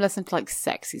any of them listen to like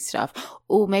sexy stuff.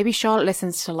 Or maybe Charlotte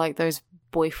listens to like those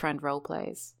boyfriend role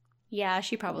plays. Yeah,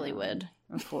 she probably would.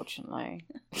 Unfortunately.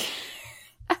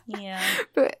 Yeah.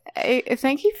 But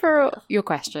thank you for your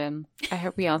question. I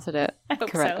hope we answered it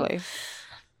correctly.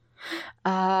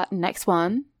 So. Next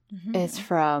one is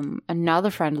from another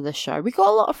friend of the show. We got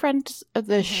a lot of friends of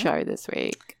the show this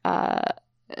week.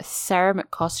 Sarah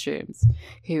McCostumes,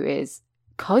 who is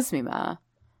Cosmima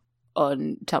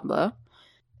on Tumblr,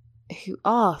 who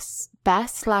asks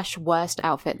best/worst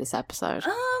outfit this episode.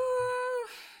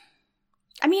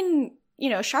 I mean, you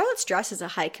know, Charlotte's dress is a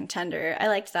high contender. I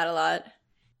liked that a lot.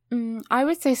 I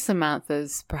would say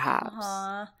Samantha's, perhaps.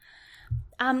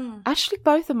 Actually,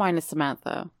 both of mine are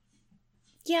Samantha.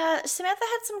 Yeah, Samantha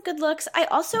had some good looks. I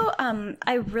also,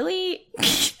 I really,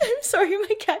 I'm sorry,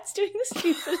 my cat's doing the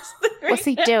stupidest thing right What's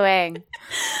he now. doing?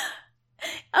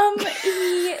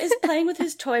 He is playing with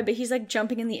his toy, but he's like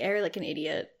jumping in the air like an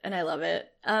idiot, and I love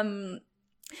it.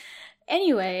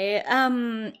 Anyway,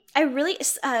 I really,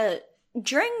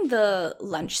 during the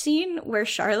lunch scene where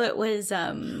Charlotte was,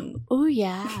 oh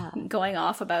yeah, going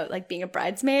off about like being a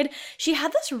bridesmaid, she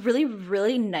had this really,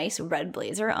 really nice red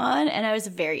blazer on, and I was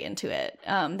very into it.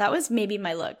 That was maybe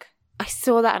my look. I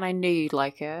saw that and I knew you'd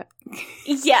like it.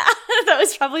 Yeah, that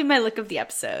was probably my look of the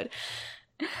episode.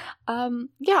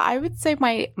 Yeah, I would say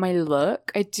my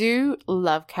look. I do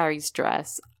love Carrie's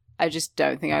dress. I just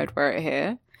don't think I would wear it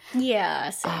here.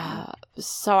 Yeah, same.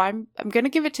 So I'm gonna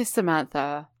give it to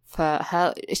Samantha for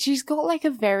her. She's got like a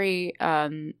very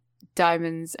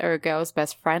diamonds are a girl's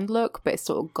best friend look, but it's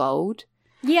sort of gold.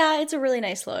 Yeah, it's a really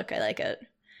nice look. I like it.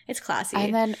 It's classy.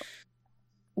 And then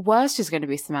worst is going to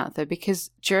be Samantha,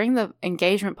 because during the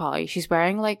engagement party, she's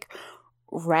wearing like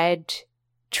red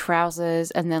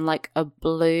trousers and then like a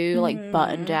blue like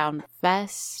button down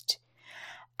vest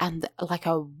and like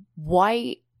a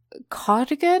white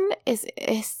cardigan.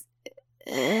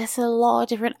 It's a lot of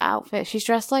different outfits. She's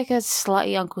dressed like a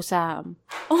slutty Uncle Sam.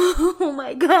 Oh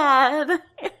my God.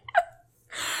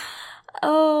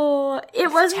 Oh,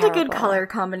 it wasn't terrible. a good color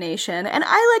combination. And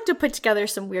I like to put together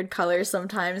some weird colors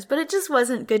sometimes, but it just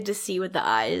wasn't good to see with the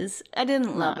eyes. I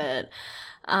didn't love it.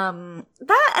 I don't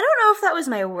know if that was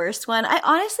my worst one. I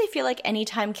honestly feel like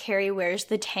anytime Carrie wears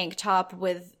the tank top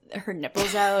with her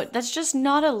nipples out, that's just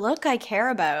not a look I care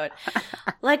about.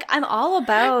 Like, I'm all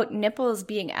about nipples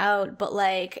being out, but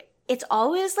like, it's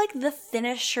always like the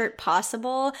thinnest shirt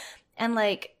possible. And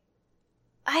like,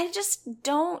 I just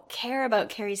don't care about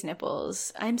Carrie's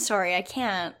nipples. I'm sorry, I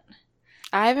can't.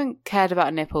 I haven't cared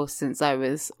about nipples since I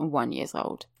was 1 year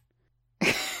old.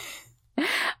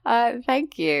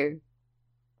 Thank you.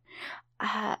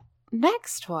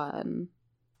 Next one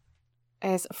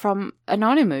is from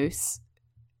Anonymous,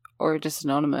 or just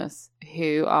Anonymous,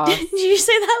 who asked... Did you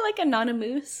say that like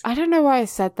Anonymous? I don't know why I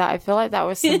said that. I feel like that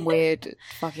was some weird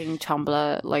fucking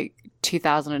Tumblr, like,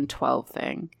 2012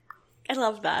 thing. I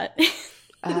love that.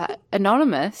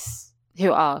 Anonymous,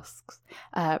 who asks,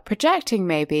 projecting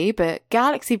maybe, but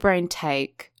galaxy brain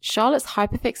take, Charlotte's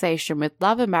hyperfixation with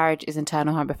love and marriage is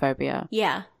internal homophobia.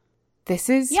 Yeah. This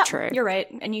is true. You're right,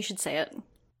 and you should say it.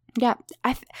 Yeah,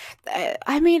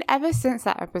 I mean, ever since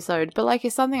that episode, but like,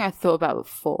 it's something I thought about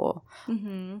before.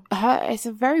 It's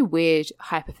a very weird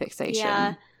hyperfixation.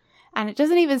 Yeah. And it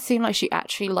doesn't even seem like she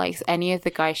actually likes any of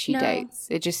the guys she dates.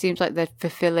 It just seems like they're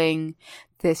fulfilling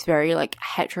this very like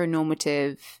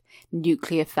heteronormative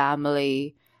nuclear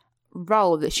family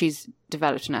role that she's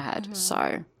developed in her head.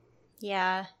 So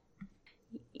yeah,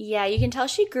 you can tell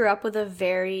she grew up with a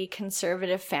very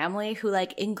conservative family who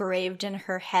like engraved in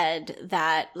her head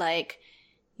that like,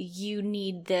 you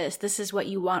need this is what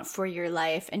you want for your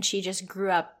life, and she just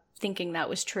grew up thinking that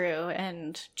was true,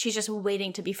 and she's just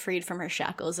waiting to be freed from her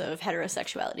shackles of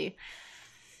heterosexuality.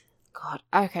 God,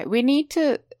 okay, we need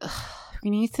to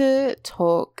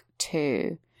talk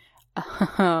to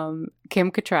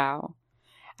Kim Cattrall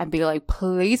and be like,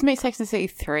 please make Sex and the City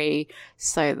 3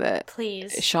 so that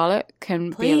Charlotte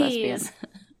can be a lesbian.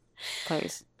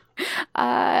 Please.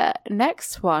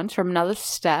 Next one from another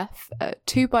Steph,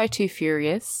 2x2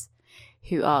 Furious,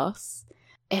 who asks,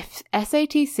 if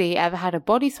SATC ever had a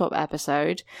body swap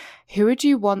episode, who would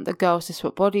you want the girls to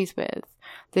swap bodies with?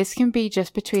 This can be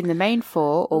just between the main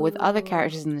four or with other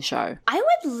characters in the show. I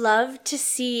would love to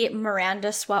see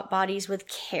Miranda swap bodies with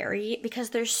Carrie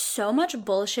because there's so much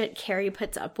bullshit Carrie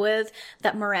puts up with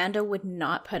that Miranda would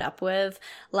not put up with.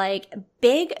 Like,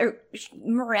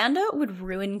 Miranda would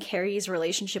ruin Carrie's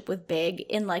relationship with Big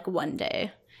in like one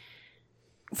day.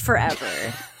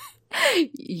 Forever.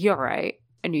 You're right.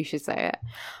 And you should say it.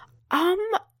 I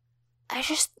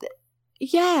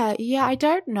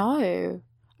don't know.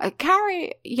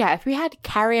 Carrie, if we had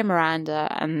Carrie and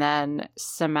Miranda and then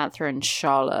Samantha and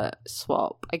Charlotte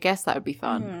swap, I guess that would be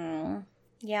fun. Mm-hmm.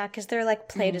 Yeah, because they're like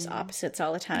played as opposites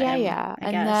all the time. Yeah.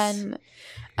 And then,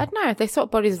 I don't know, if they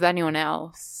swap bodies with anyone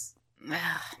else,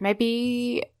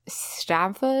 maybe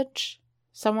Stanford,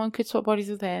 someone could swap bodies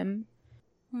with him.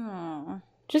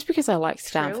 Just because I like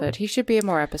Stanford. He should be in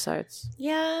more episodes.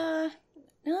 Yeah.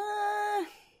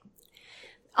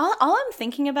 All I'm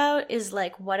thinking about is,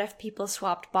 like, what if people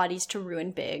swapped bodies to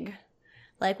ruin Big?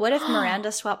 Like, what if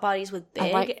Miranda swapped bodies with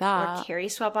Big or Carrie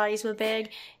swapped bodies with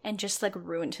Big and just, like,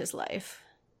 ruined his life?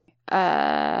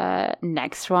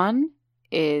 Next one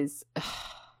is...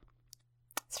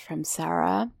 it's from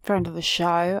Sarah, friend of the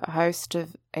show, a host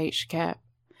of HCAP.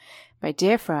 My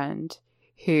dear friend,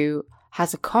 who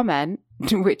has a comment,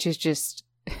 which is just...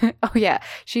 oh yeah,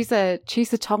 she's a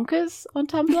Tonkers on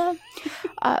Tumblr.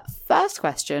 First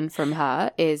question from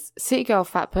her is City Girl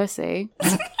Fat Pussy.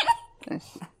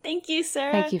 Thank you,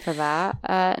 Sarah. Thank you for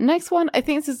that. Next one, I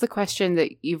think this is the question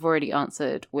that you've already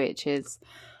answered, which is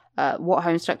what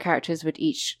Homestuck characters would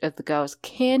each of the girls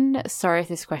kin? Sorry if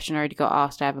this question already got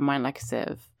asked. I have a mind like a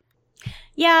sieve.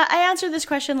 Yeah, I answered this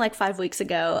question like 5 weeks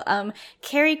ago.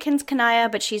 Carrie kins Kanaya,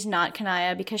 but she's not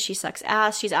Kanaya because she sucks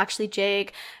ass. She's actually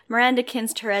Jake. Miranda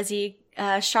kins Terezi.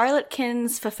 Charlotte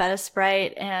kins Fafetta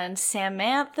Sprite. And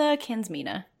Samantha kins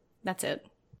Mina. That's it.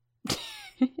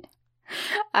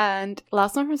 And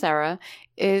last one from Sarah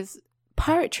is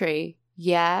poetry,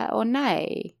 yeah or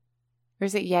nay? Or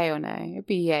is it yay or nay? It'd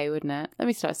be yay, wouldn't it? Let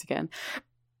me start this again.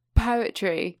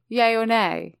 Poetry, yay or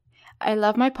nay? I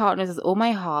love my partners with all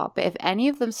my heart, but if any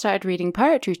of them started reading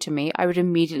poetry to me, I would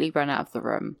immediately run out of the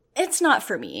room. It's not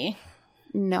for me.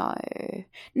 No,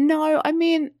 I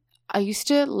mean, I used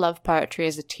to love poetry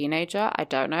as a teenager. I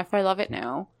don't know if I love it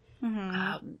now.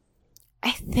 Mm-hmm.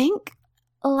 I think,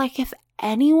 like, if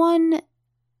anyone,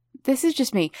 this is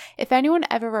just me, if anyone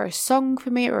ever wrote a song for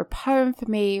me or a poem for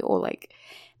me or, like,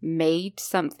 made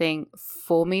something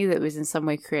for me that was in some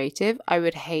way creative, I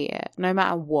would hate it, no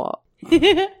matter what.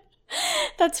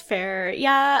 That's fair.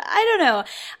 Yeah, I don't know.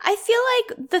 I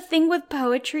feel like the thing with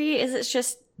poetry is it's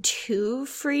just too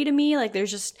free to me. Like, there's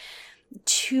just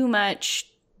too much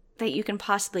that you can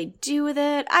possibly do with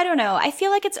it. I don't know. I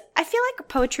feel like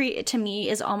poetry to me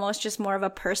is almost just more of a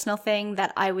personal thing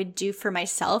that I would do for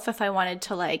myself if I wanted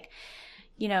to, like,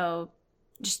 you know,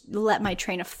 just let my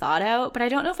train of thought out. But I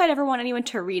don't know if I'd ever want anyone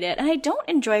to read it. And I don't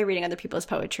enjoy reading other people's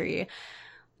poetry.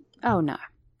 Oh, no.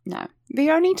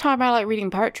 The only time I like reading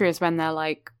poetry is when they're,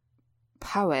 like,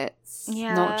 poets.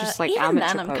 Yeah. Not just, like, even amateur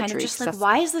then, I'm poetry. kind of just like,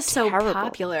 why is this so terrible.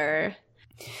 popular?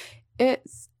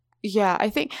 It's... Yeah, I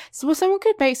think... So, well, someone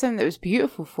could make something that was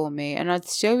beautiful for me, and I'd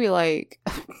still be like,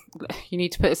 you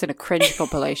need to put this in a cringe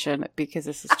compilation because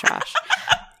this is trash.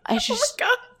 I just... Oh my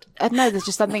God. I don't know, there's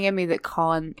just something in me that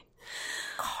can't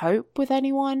cope with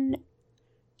anyone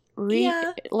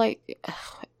like...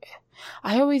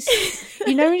 I always...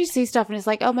 You know when you see stuff and it's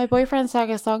like, oh, my boyfriend sang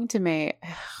a song to me.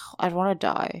 I'd want to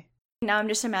die. Now I'm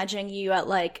just imagining you at,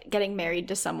 like, getting married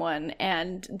to someone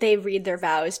and they read their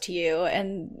vows to you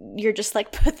and you're just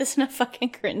like, put this in a fucking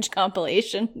cringe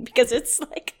compilation because it's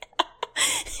like...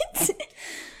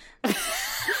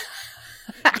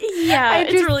 Yeah,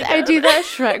 it's really good. I do that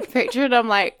Shrek picture and I'm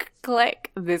like,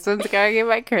 click, this one's going in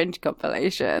my cringe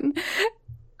compilation.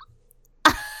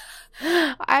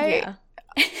 I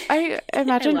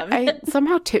imagine I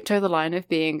somehow tiptoe the line of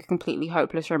being a completely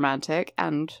hopeless romantic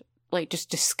and, like, just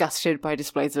disgusted by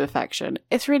displays of affection.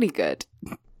 It's really good.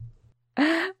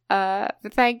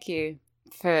 But thank you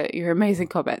for your amazing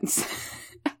comments.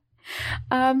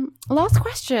 Last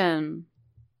question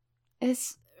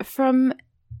is from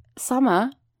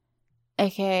Summer,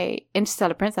 aka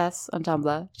Interstellar Princess on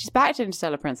Tumblr. She's back to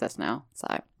Interstellar Princess now, so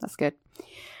that's good.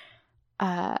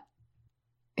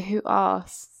 Who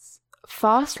asks,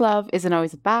 fast love isn't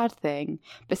always a bad thing,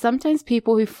 but sometimes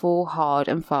people who fall hard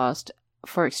and fast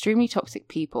for extremely toxic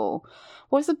people,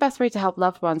 what's the best way to help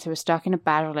loved ones who are stuck in a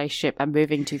bad relationship and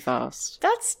moving too fast?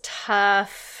 That's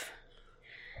tough.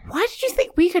 Why did you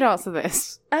think we could answer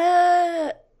this?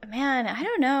 Man, I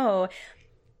don't know.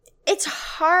 it's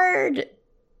hard.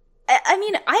 I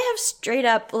mean, I have straight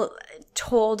up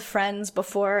told friends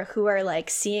before who are like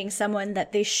seeing someone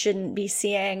that they shouldn't be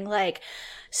seeing, like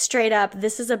straight up,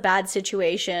 this is a bad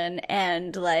situation.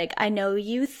 And like, I know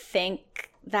you think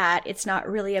that it's not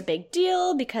really a big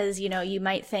deal because, you know, you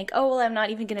might think, oh, well, I'm not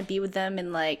even going to be with them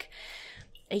in like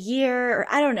a year, or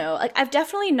I don't know. Like, I've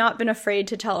definitely not been afraid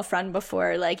to tell a friend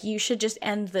before, like, you should just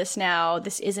end this now.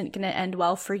 This isn't going to end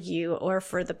well for you or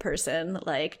for the person.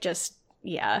 Like, just,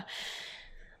 yeah.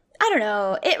 I don't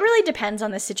know. It really depends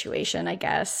on the situation, I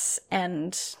guess.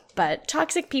 But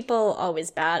toxic people,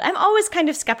 always bad. I'm always kind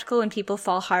of skeptical when people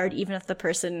fall hard, even if the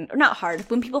person, or not hard,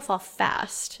 when people fall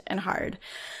fast and hard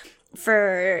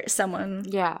for someone.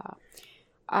 Yeah.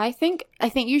 I think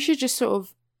you should just sort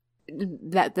of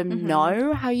let them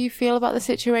know how you feel about the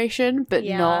situation, but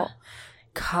not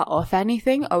cut off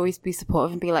anything. Always be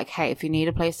supportive and be like, hey, if you need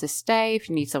a place to stay, if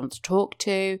you need someone to talk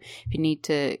to, if you need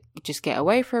to just get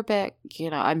away for a bit, you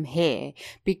know, I'm here.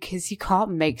 Because you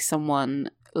can't make someone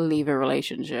leave a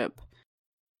relationship.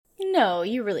 No,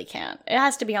 you really can't. It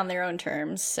has to be on their own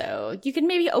terms. So you can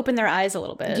maybe open their eyes a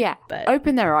little bit. Yeah, but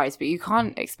open their eyes, but you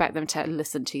can't expect them to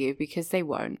listen to you because they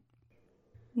won't.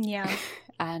 Yeah.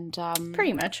 And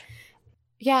pretty much.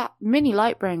 Yeah, Mini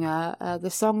Lightbringer,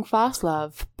 the song Fast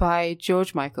Love by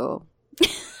George Michael.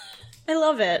 I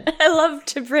love it. I love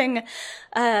to bring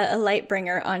a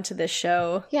Lightbringer onto this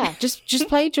show. Yeah, just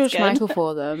play George Michael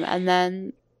for them, and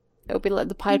then it'll be like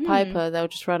the Pied Piper. They'll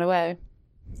just run away.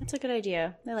 That's a good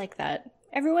idea. I like that.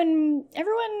 Everyone,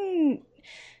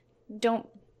 don't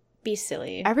be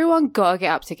silly. Everyone gotta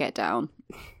get up to get down.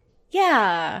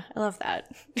 Yeah, I love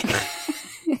that.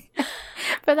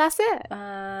 But that's it.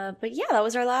 But yeah, that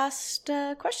was our last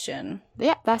question.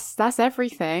 Yeah, that's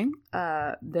everything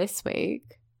this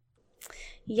week.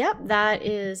 Yep, that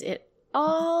is it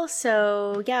all.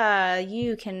 So yeah,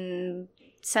 you can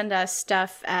send us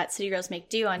stuff at City Girls Make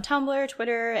Do on Tumblr,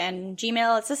 Twitter, and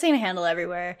Gmail. It's the same handle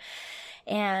everywhere.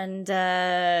 And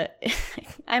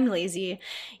I'm lazy.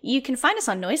 You can find us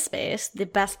on Noisepace, the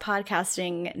best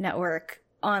podcasting network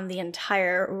on the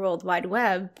entire World Wide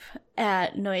Web,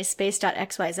 at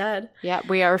noisepace.xyz. Yeah,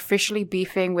 we are officially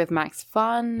beefing with Max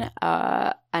Fun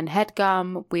and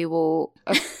Headgum. We will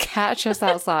catch us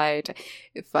outside.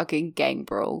 Fucking gang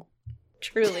brawl.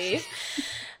 Truly.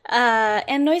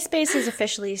 And Noisepace is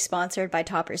officially sponsored by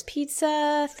Topper's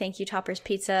Pizza. Thank you, Topper's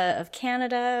Pizza of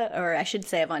Canada, or I should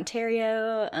say of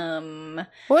Ontario.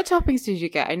 What toppings did you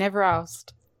get? I never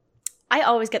asked. I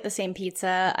always get the same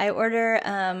pizza. I order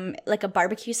like a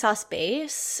barbecue sauce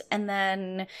base, and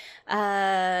then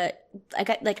I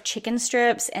got like chicken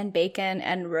strips and bacon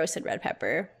and roasted red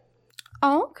pepper.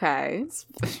 Oh, okay.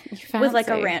 With like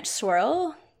a ranch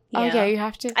swirl. Yeah. Oh yeah, you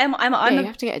have to. You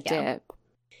have to get a dip.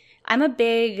 I'm a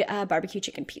big barbecue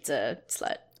chicken pizza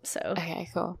slut. So okay,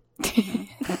 cool.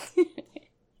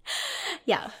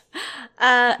 Yeah.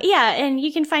 And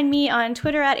you can find me on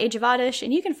Twitter at Age of Oddish,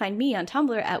 and you can find me on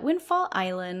Tumblr at Windfall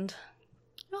Island.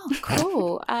 Oh,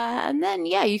 cool. And then,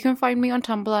 yeah, you can find me on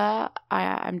Tumblr.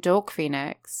 I'm Dork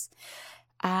Phoenix.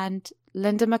 And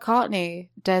Linda McCartney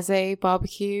does a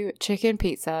barbecue chicken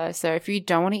pizza. So if you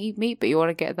don't want to eat meat, but you want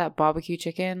to get that barbecue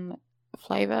chicken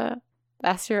flavor,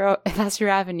 that's your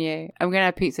avenue. I'm going to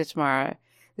have pizza tomorrow.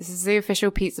 This is the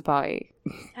official pizza party.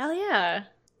 Hell yeah.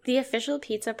 The official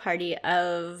pizza party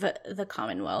of the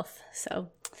Commonwealth. So,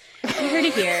 you heard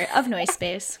it here, of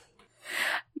Noisepace.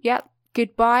 Yep.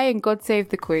 Goodbye and God save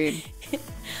the Queen.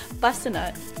 Bust a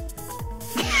nut.